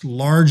 but it's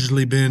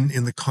largely been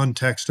in the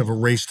context of a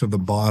race to the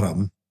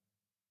bottom,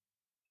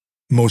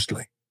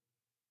 mostly.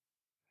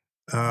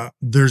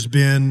 There's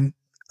been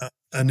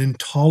an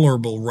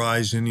intolerable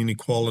rise in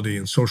inequality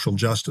and social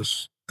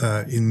justice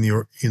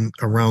in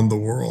around the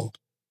world.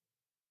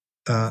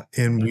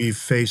 And we've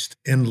faced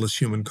endless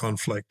human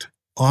conflict,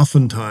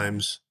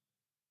 oftentimes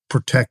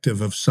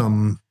protective of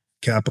some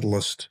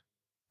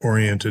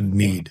capitalist-oriented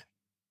need.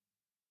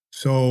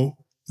 So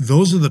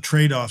those are the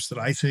trade-offs that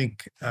I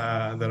think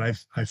that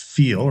I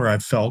feel or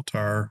I've felt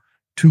are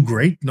too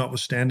great,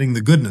 notwithstanding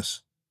the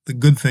goodness, the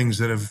good things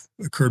that have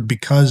occurred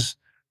because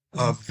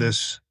of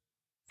this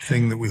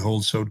thing that we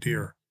hold so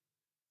dear.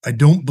 I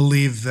don't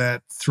believe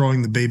that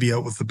throwing the baby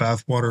out with the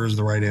bathwater is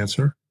the right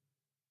answer.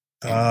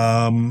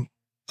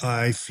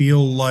 I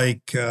feel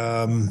like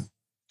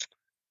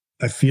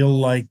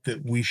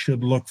that we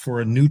should look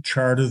for a new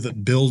charter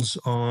that builds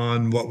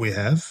on what we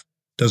have,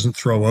 doesn't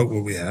throw out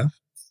what we have.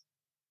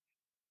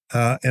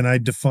 And I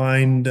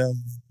defined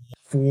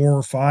 4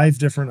 or 5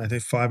 different, I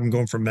think 5, I'm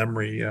going from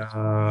memory,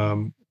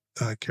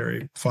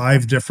 Carrie,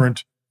 5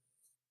 different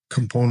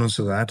components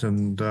of that.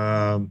 And,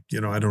 I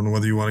don't know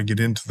whether you want to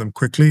get into them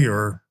quickly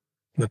or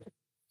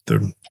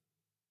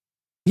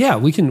Yeah,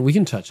 we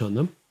can touch on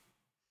them.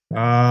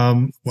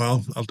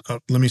 Well,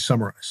 let me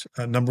summarize.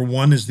 Number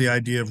 1 is the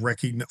idea of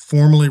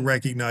formally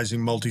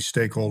recognizing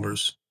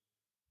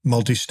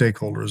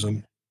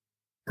multi-stakeholderism,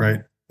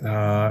 right?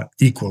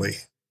 Equally.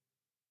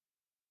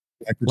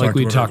 Like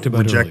we talked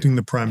about rejecting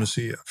earlier. the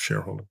primacy of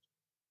shareholders.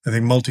 I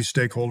think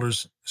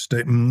multi-stakeholders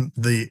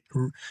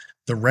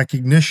the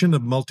recognition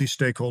of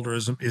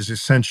multi-stakeholderism is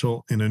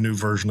essential in a new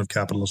version of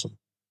capitalism,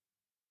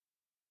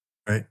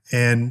 right?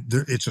 And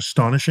it's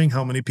astonishing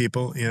how many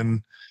people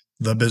in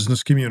the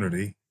business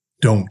community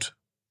don't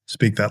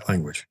speak that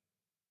language,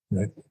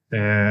 right?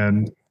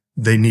 And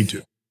they need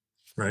to,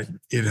 right?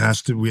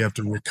 We have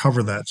to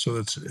recover that, so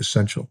it's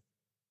essential.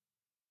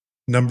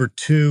 Number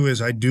 2 is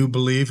I do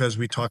believe, as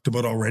we talked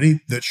about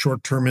already, that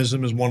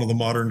short-termism is one of the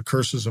modern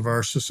curses of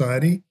our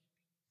society.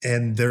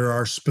 And there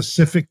are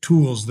specific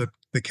tools that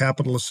the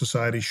capitalist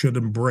society should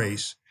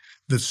embrace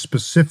that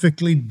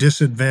specifically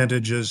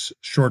disadvantages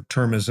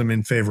short-termism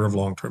in favor of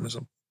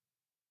long-termism.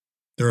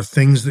 There are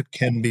things that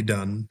can be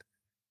done,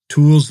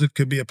 tools that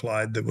could be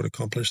applied that would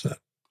accomplish that.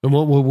 And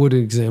what would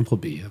an example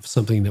be of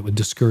something that would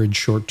discourage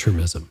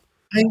short-termism?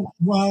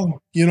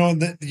 Well,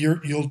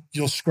 that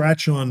you'll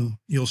scratch on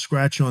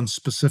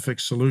specific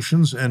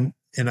solutions, and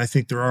I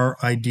think there are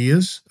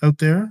ideas out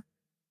there.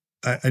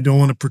 I don't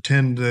want to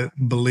pretend to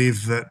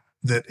believe that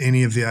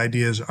any of the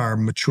ideas are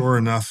mature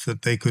enough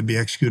that they could be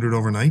executed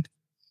overnight.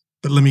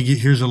 But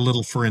here's a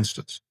little, for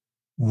instance.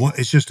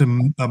 It's just a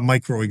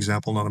micro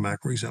example, not a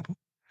macro example.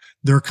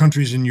 There are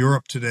countries in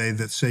Europe today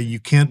that say you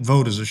can't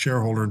vote as a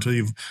shareholder until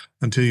you've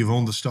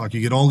owned the stock.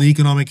 You get all the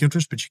economic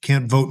interest, but you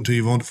can't vote until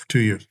you've owned it for 2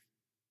 years.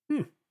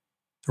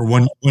 Or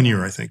one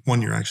year, I think.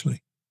 1 year,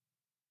 actually.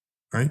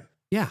 Right?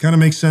 Yeah. Kind of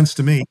makes sense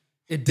to me.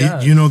 It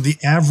does. The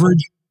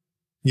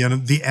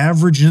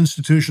average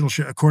institutional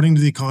share, according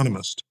to The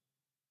Economist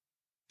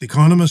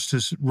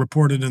has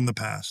reported in the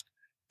past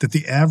that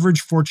the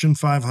average Fortune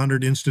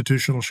 500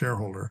 institutional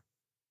shareholder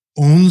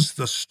owns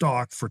the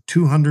stock for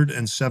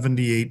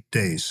 278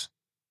 days.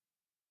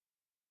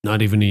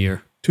 Not even a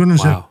year.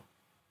 Wow.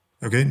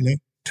 Okay,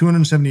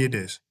 278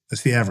 days.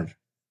 That's the average.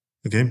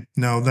 Okay,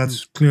 now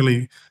that's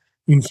clearly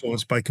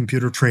influenced by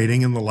computer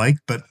trading and the like,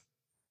 but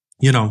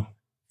I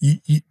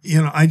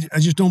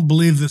just don't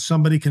believe that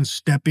somebody can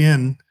step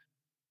in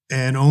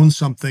and own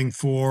something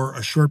for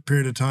a short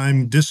period of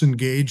time,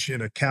 disengage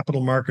in a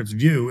capital markets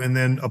view, and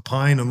then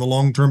opine on the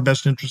long-term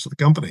best interest of the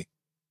company,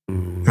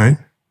 right?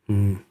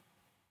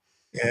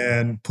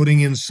 And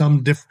putting in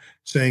some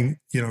saying,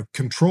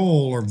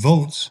 control or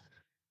votes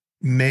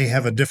may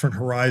have a different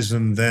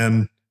horizon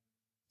than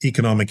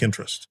economic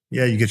interest.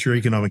 Yeah, you get your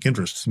economic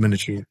interest the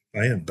minute you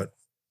buy in, but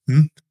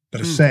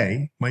a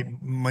say might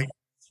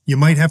you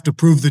might have to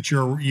prove that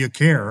you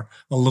care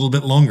a little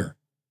bit longer.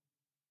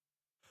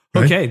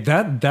 Right? Okay,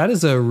 that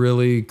is a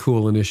really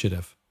cool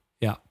initiative.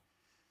 Yeah.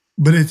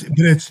 But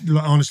it's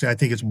honestly, I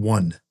think it's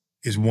one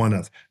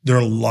of. There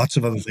are lots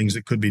of other things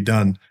that could be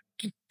done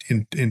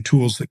in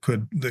tools that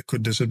could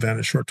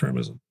disadvantage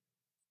short-termism.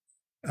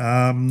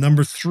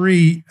 Number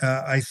 3,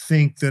 I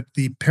think that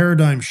the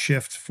paradigm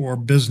shift for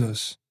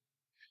business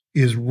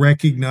is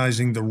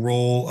recognizing the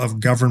role of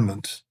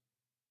government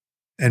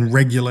and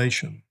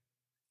regulation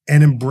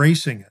and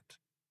embracing it,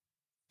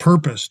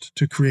 purposed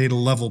to create a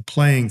level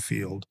playing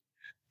field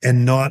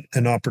and not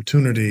an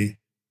opportunity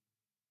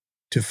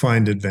to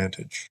find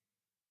advantage.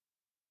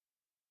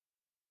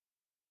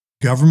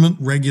 Government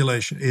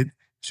regulation.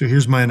 So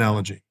here's my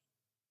analogy.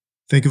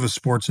 Think of a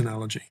sports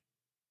analogy.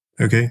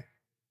 Okay.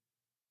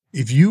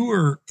 If we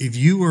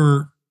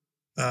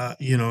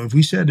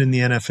said in the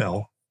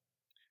NFL,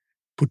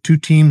 put 2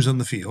 teams on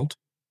the field,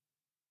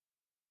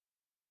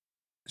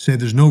 say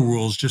there's no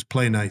rules, just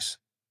play nice.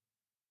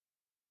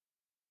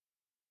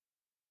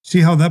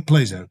 See how that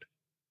plays out.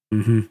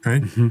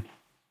 Right?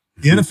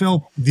 The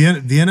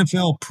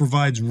NFL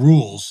provides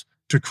rules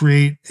to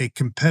create a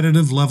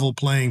competitive level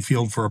playing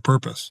field for a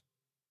purpose.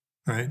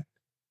 Right?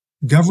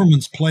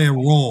 Governments play a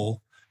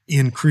role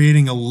in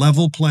creating a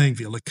level playing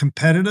field, a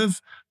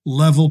competitive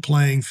level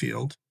playing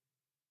field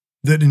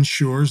that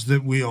ensures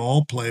that we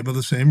all play by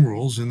the same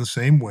rules in the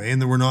same way,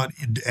 and that we're not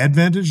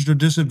advantaged or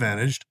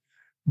disadvantaged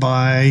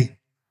by,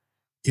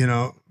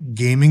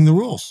 gaming the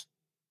rules.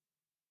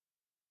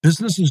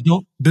 Businesses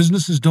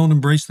don't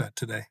embrace that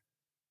today.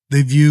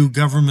 They view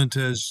government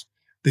as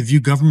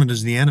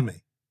the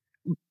enemy.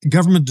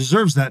 Government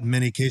deserves that in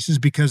many cases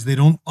because they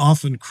don't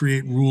often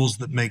create rules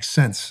that make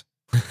sense.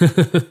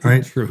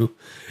 Right? True.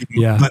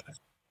 Yeah. But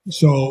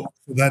so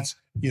that's,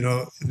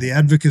 the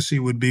advocacy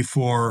would be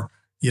for,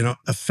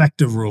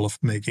 effective rule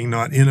making,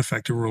 not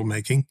ineffective rule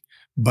making,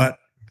 but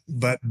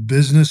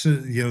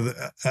businesses,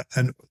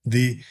 and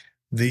the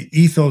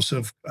ethos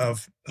of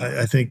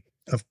I think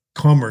of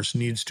commerce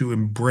needs to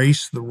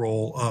embrace the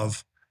role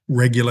of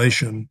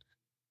regulation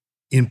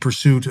in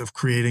pursuit of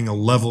creating a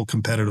level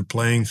competitive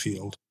playing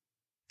field,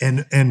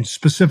 and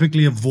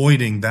specifically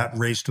avoiding that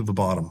race to the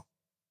bottom,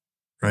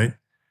 right?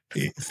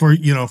 For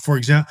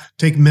example,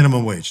 take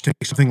minimum wage. Take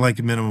something like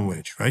a minimum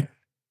wage, right?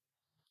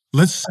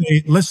 Let's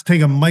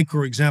take a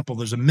micro example.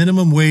 There's a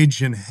minimum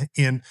wage in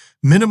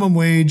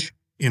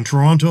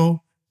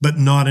Toronto, but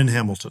not in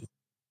Hamilton.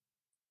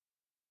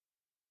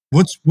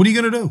 What are you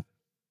going to do?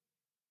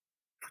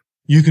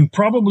 You can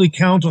probably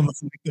count on the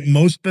fact that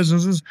most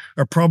businesses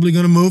are probably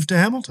going to move to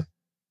Hamilton,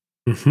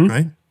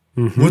 right?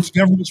 What's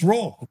government's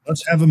role?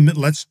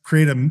 Let's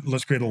create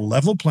a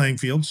level playing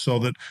field so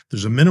that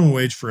there's a minimum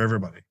wage for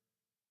everybody,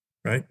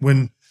 right?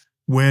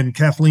 When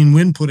Kathleen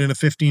Wynne put in a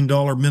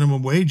 $15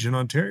 minimum wage in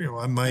Ontario,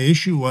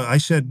 I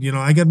said,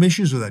 I got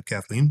issues with that,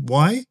 Kathleen.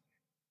 Why?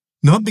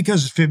 Not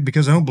because I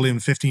don't believe in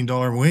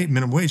 $15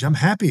 minimum wage. I'm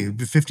happy.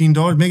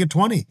 $15, make it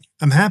 20.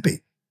 I'm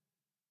happy.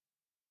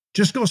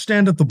 Just go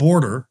stand at the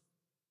border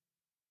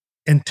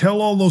and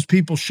tell all those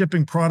people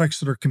shipping products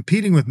that are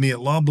competing with me at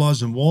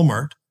Loblaws and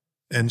Walmart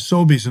and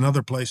Sobeys and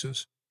other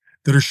places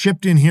that are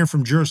shipped in here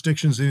from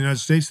jurisdictions in the United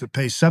States that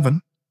pay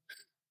 $7.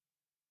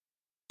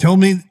 Tell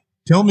me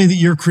that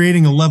you're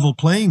creating a level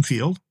playing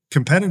field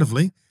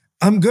competitively.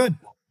 I'm good.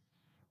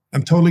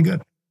 I'm totally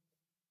good.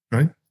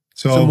 Right?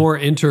 So more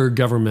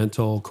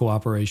intergovernmental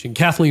cooperation.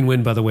 Kathleen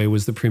Wynne, by the way,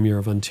 was the Premier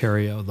of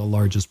Ontario, the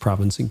largest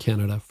province in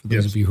Canada, for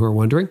those of you who are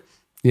wondering.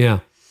 Yeah.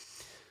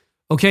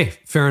 Okay,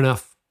 fair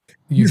enough.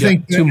 You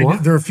think 2 more?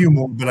 There are a few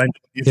more, but I know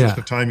in the interest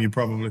of time, you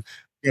probably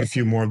got a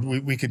few more.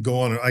 We could go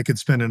on. I could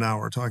spend an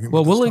hour talking about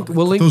this.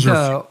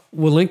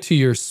 We'll link to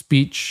your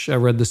speech. I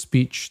read the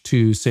speech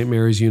to St.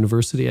 Mary's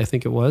University, I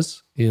think it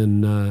was,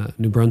 in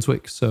New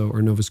Brunswick,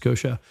 or Nova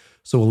Scotia.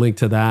 So we'll link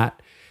to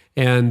that.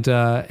 And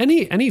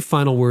any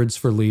final words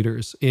for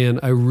leaders? And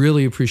I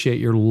really appreciate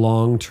your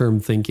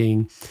long-term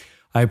thinking.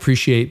 I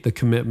appreciate the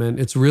commitment.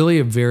 It's really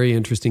a very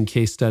interesting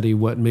case study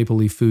what Maple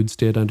Leaf Foods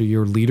did under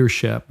your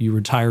leadership. You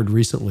retired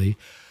recently,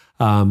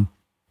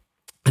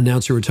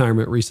 announced your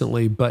retirement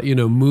recently, but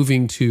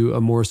moving to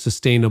a more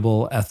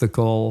sustainable,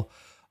 ethical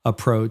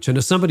approach. And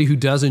as somebody who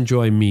does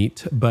enjoy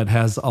meat but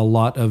has a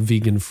lot of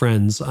vegan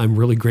friends, I'm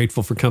really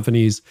grateful for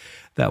companies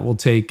that will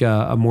take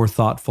a more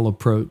thoughtful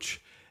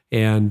approach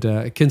and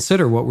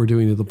consider what we're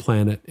doing to the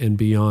planet and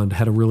beyond.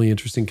 Had a really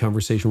interesting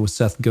conversation with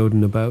Seth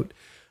Godin about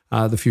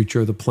the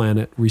future of the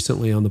planet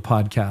recently on the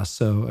podcast.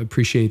 So I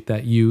appreciate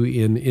that you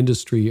in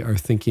industry are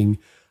thinking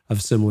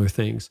of similar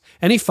things.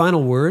 Any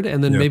final word?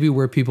 And then maybe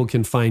where people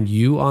can find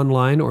you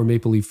online or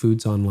Maple Leaf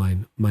Foods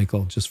online,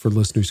 Michael, just for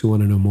listeners who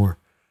want to know more.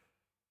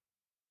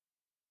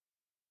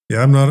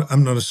 Yeah, I'm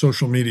not a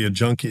social media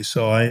junkie,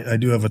 so I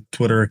do have a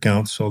Twitter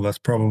account. So that's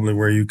probably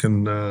where you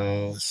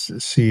can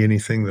see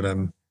anything that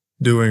I'm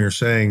doing or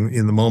saying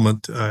in the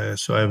moment.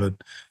 So I have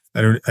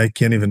I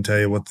can't even tell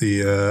you what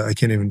the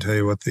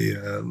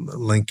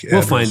link We'll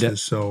address find it.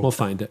 is. So We'll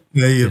find it.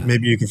 yeah,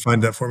 maybe you can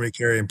find that for me,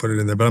 Carrie, and put it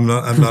in there. But I'm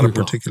not a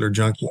particular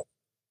junkie.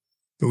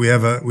 But we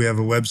have a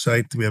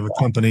website, we have a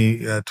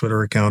company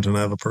Twitter account, and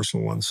I have a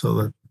personal one,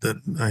 so that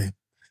I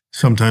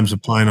sometimes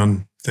opine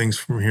on things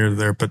from here to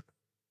there. But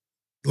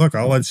look,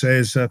 all I'd say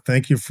is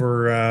thank you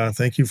for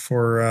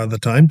the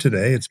time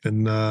today. It's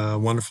been a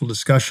wonderful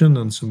discussion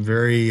on some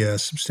very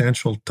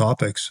substantial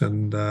topics,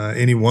 and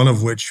any one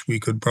of which we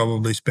could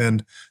probably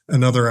spend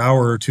another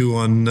hour or two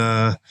on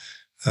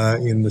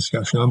in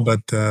discussion on.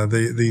 But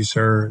these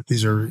are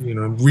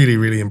really,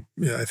 really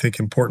I think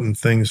important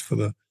things for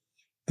the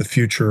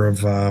future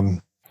of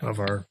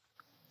our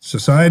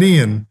society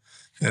and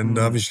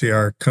obviously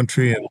our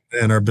country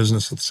and our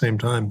business at the same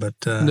time. But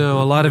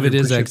no, a lot of it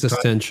is appreciate the time.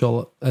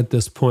 existential at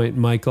this point,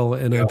 Michael,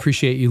 and I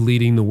appreciate you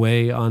leading the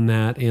way on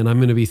that. And I'm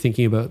going to be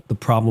thinking about the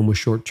problem with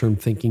short-term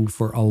thinking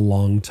for a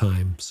long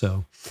time.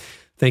 So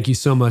thank you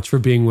so much for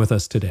being with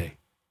us today.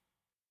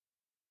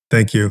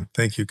 Thank you,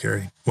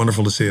 Carrie.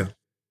 Wonderful to see you.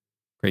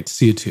 Great to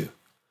see you too.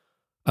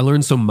 I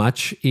learned so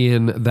much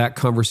in that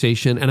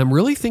conversation, and I'm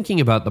really thinking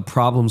about the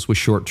problems with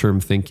short-term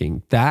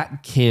thinking.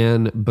 That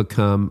can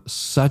become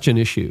such an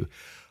issue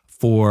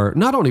for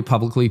not only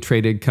publicly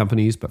traded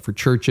companies, but for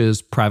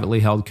churches,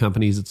 privately held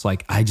companies. It's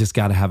like, I just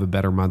got to have a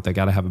better month. I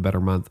got to have a better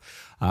month.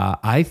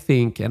 I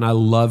think, and I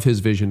love his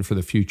vision for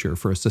the future,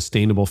 for a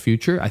sustainable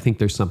future. I think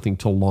there's something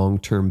to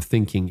long-term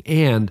thinking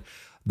and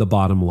the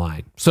bottom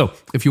line. So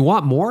if you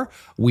want more,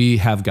 we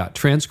have got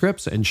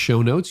transcripts and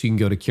show notes. You can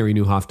go to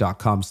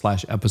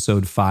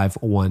carrienewhoff.com/episode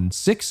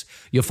 516.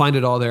 You'll find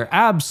it all there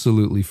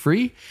absolutely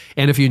free.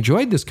 And if you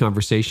enjoyed this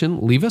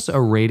conversation, leave us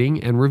a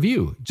rating and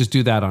review. Just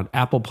do that on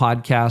Apple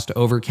Podcast,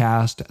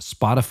 Overcast,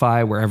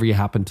 Spotify, wherever you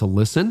happen to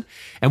listen.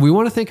 And we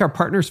want to thank our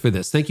partners for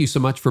this. Thank you so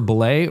much for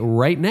Belay.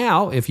 Right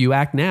now, if you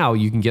act now,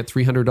 you can get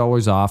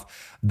 $300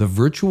 off the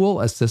virtual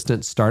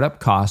assistant startup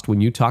cost when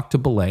you talk to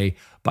Belay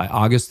by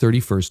August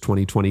 31st,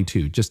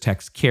 2022. Just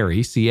text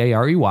Carey,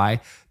 C-A-R-E-Y,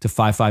 to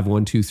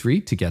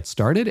 55123 to get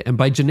started. And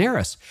by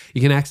Generis,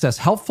 you can access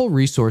helpful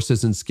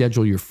resources and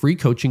schedule your free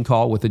coaching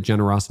call with a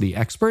generosity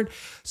expert.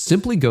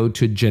 Simply go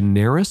to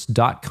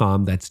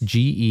generis.com. That's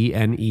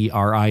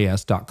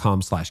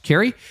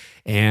GENERIS.com/Carey.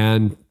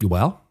 And,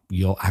 well,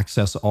 you'll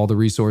access all the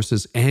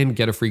resources and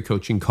get a free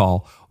coaching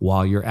call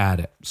while you're at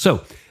it.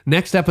 So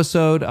next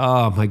episode,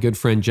 my good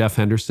friend Jeff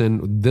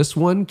Henderson. This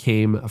one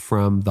came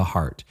from the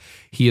heart.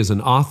 He is an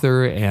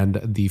author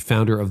and the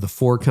founder of the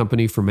Four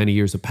Company, for many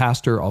years a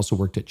pastor, also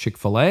worked at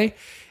Chick-fil-A.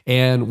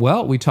 And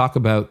well, we talk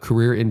about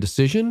career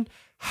indecision,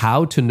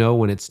 how to know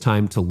when it's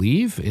time to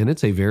leave, and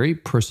it's a very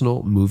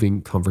personal,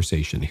 moving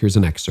conversation. Here's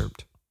an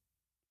excerpt.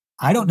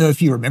 I don't know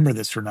if you remember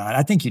this or not.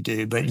 I think you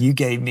do, but you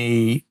gave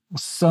me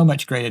so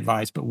much great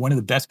advice. But one of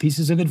the best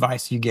pieces of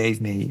advice you gave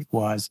me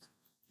was,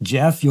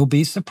 Jeff, you'll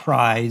be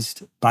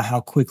surprised by how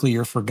quickly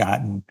you're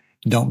forgotten.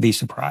 Don't be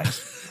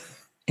surprised.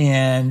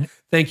 And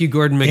thank you,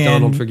 Gordon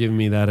MacDonald, for giving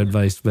me that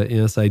advice. But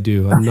yes, I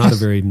do. I'm not a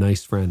very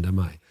nice friend, am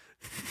I?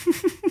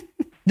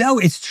 No,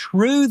 it's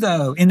true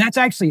though. And that's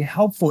actually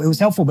helpful. It was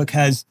helpful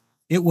because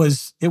it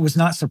was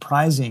not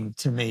surprising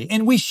to me.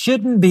 And we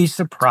shouldn't be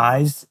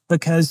surprised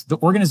because the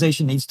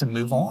organization needs to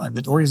move on.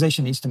 The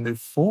organization needs to move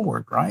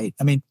forward, right?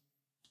 I mean,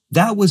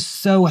 that was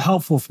so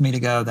helpful for me to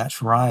go,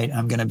 that's right,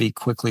 I'm going to be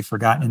quickly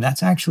forgotten. And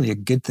that's actually a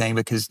good thing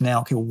because now,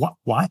 okay,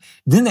 why?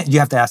 Then you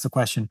have to ask the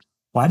question,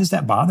 why does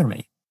that bother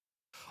me?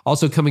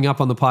 Also coming up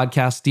on the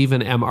podcast,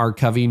 Stephen M. R.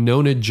 Covey,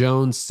 Nona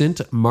Jones,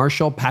 Sint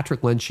Marshall,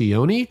 Patrick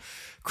Lencioni,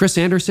 Chris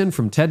Anderson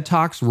from TED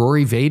Talks,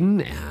 Rory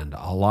Vaden, and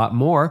a lot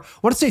more. I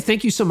want to say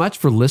thank you so much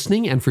for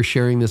listening and for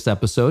sharing this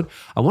episode.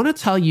 I want to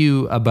tell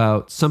you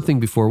about something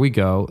before we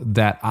go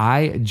that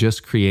I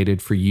just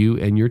created for you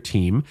and your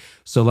team.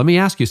 So let me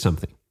ask you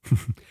something.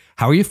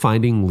 How are you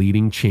finding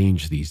leading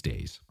change these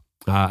days?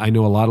 I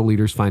know a lot of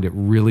leaders find it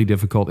really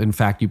difficult. In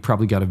fact, you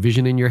probably got a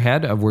vision in your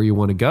head of where you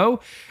want to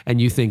go,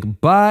 and you think,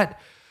 but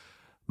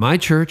my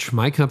church,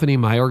 my company,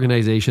 my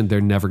organization,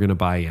 they're never going to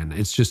buy in.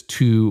 It's just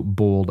too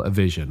bold a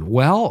vision.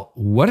 Well,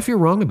 what if you're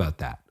wrong about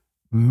that?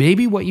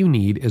 Maybe what you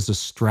need is a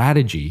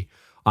strategy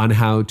on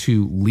how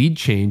to lead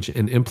change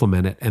and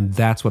implement it, and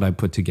that's what I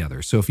put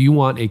together. So if you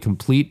want a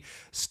complete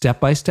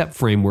step-by-step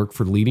framework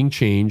for leading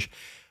change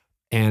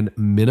and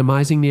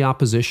minimizing the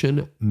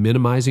opposition,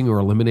 minimizing or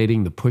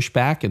eliminating the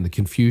pushback and the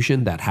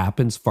confusion that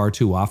happens far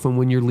too often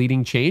when you're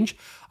leading change,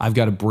 I've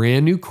got a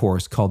brand new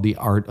course called The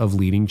Art of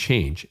Leading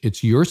Change.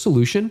 It's your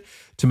solution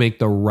to make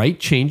the right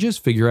changes,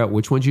 figure out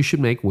which ones you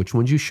should make, which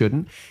ones you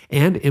shouldn't,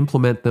 and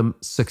implement them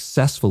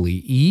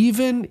successfully,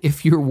 even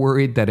if you're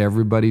worried that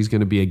everybody's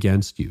going to be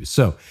against you.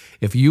 So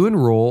if you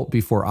enroll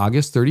before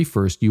August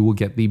 31st, you will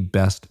get the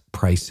best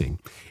pricing.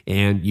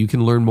 And you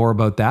can learn more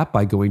about that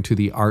by going to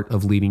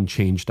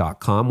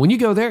theartofleadingchange.com. When you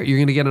go there, you're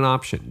going to get an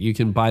option. You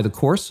can buy the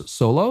course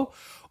solo,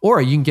 or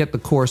you can get the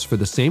course for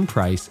the same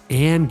price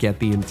and get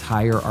the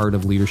entire Art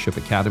of Leadership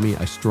Academy.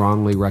 I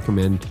strongly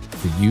recommend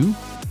for you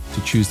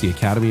to choose the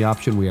Academy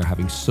option. We are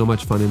having so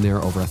much fun in there.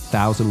 Over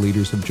 1,000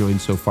 leaders have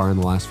joined so far in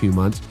the last few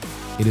months.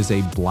 It is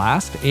a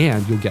blast,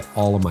 and you'll get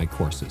all of my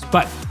courses.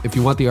 But if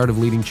you want the Art of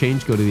Leading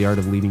Change, go to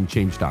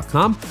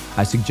theartofleadingchange.com.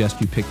 I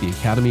suggest you pick the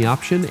Academy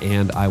option,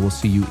 and I will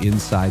see you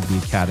inside the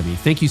Academy.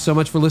 Thank you so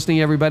much for listening,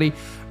 everybody.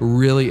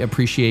 Really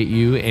appreciate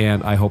you,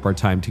 and I hope our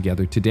time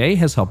together today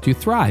has helped you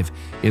thrive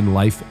in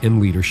life and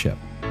leadership.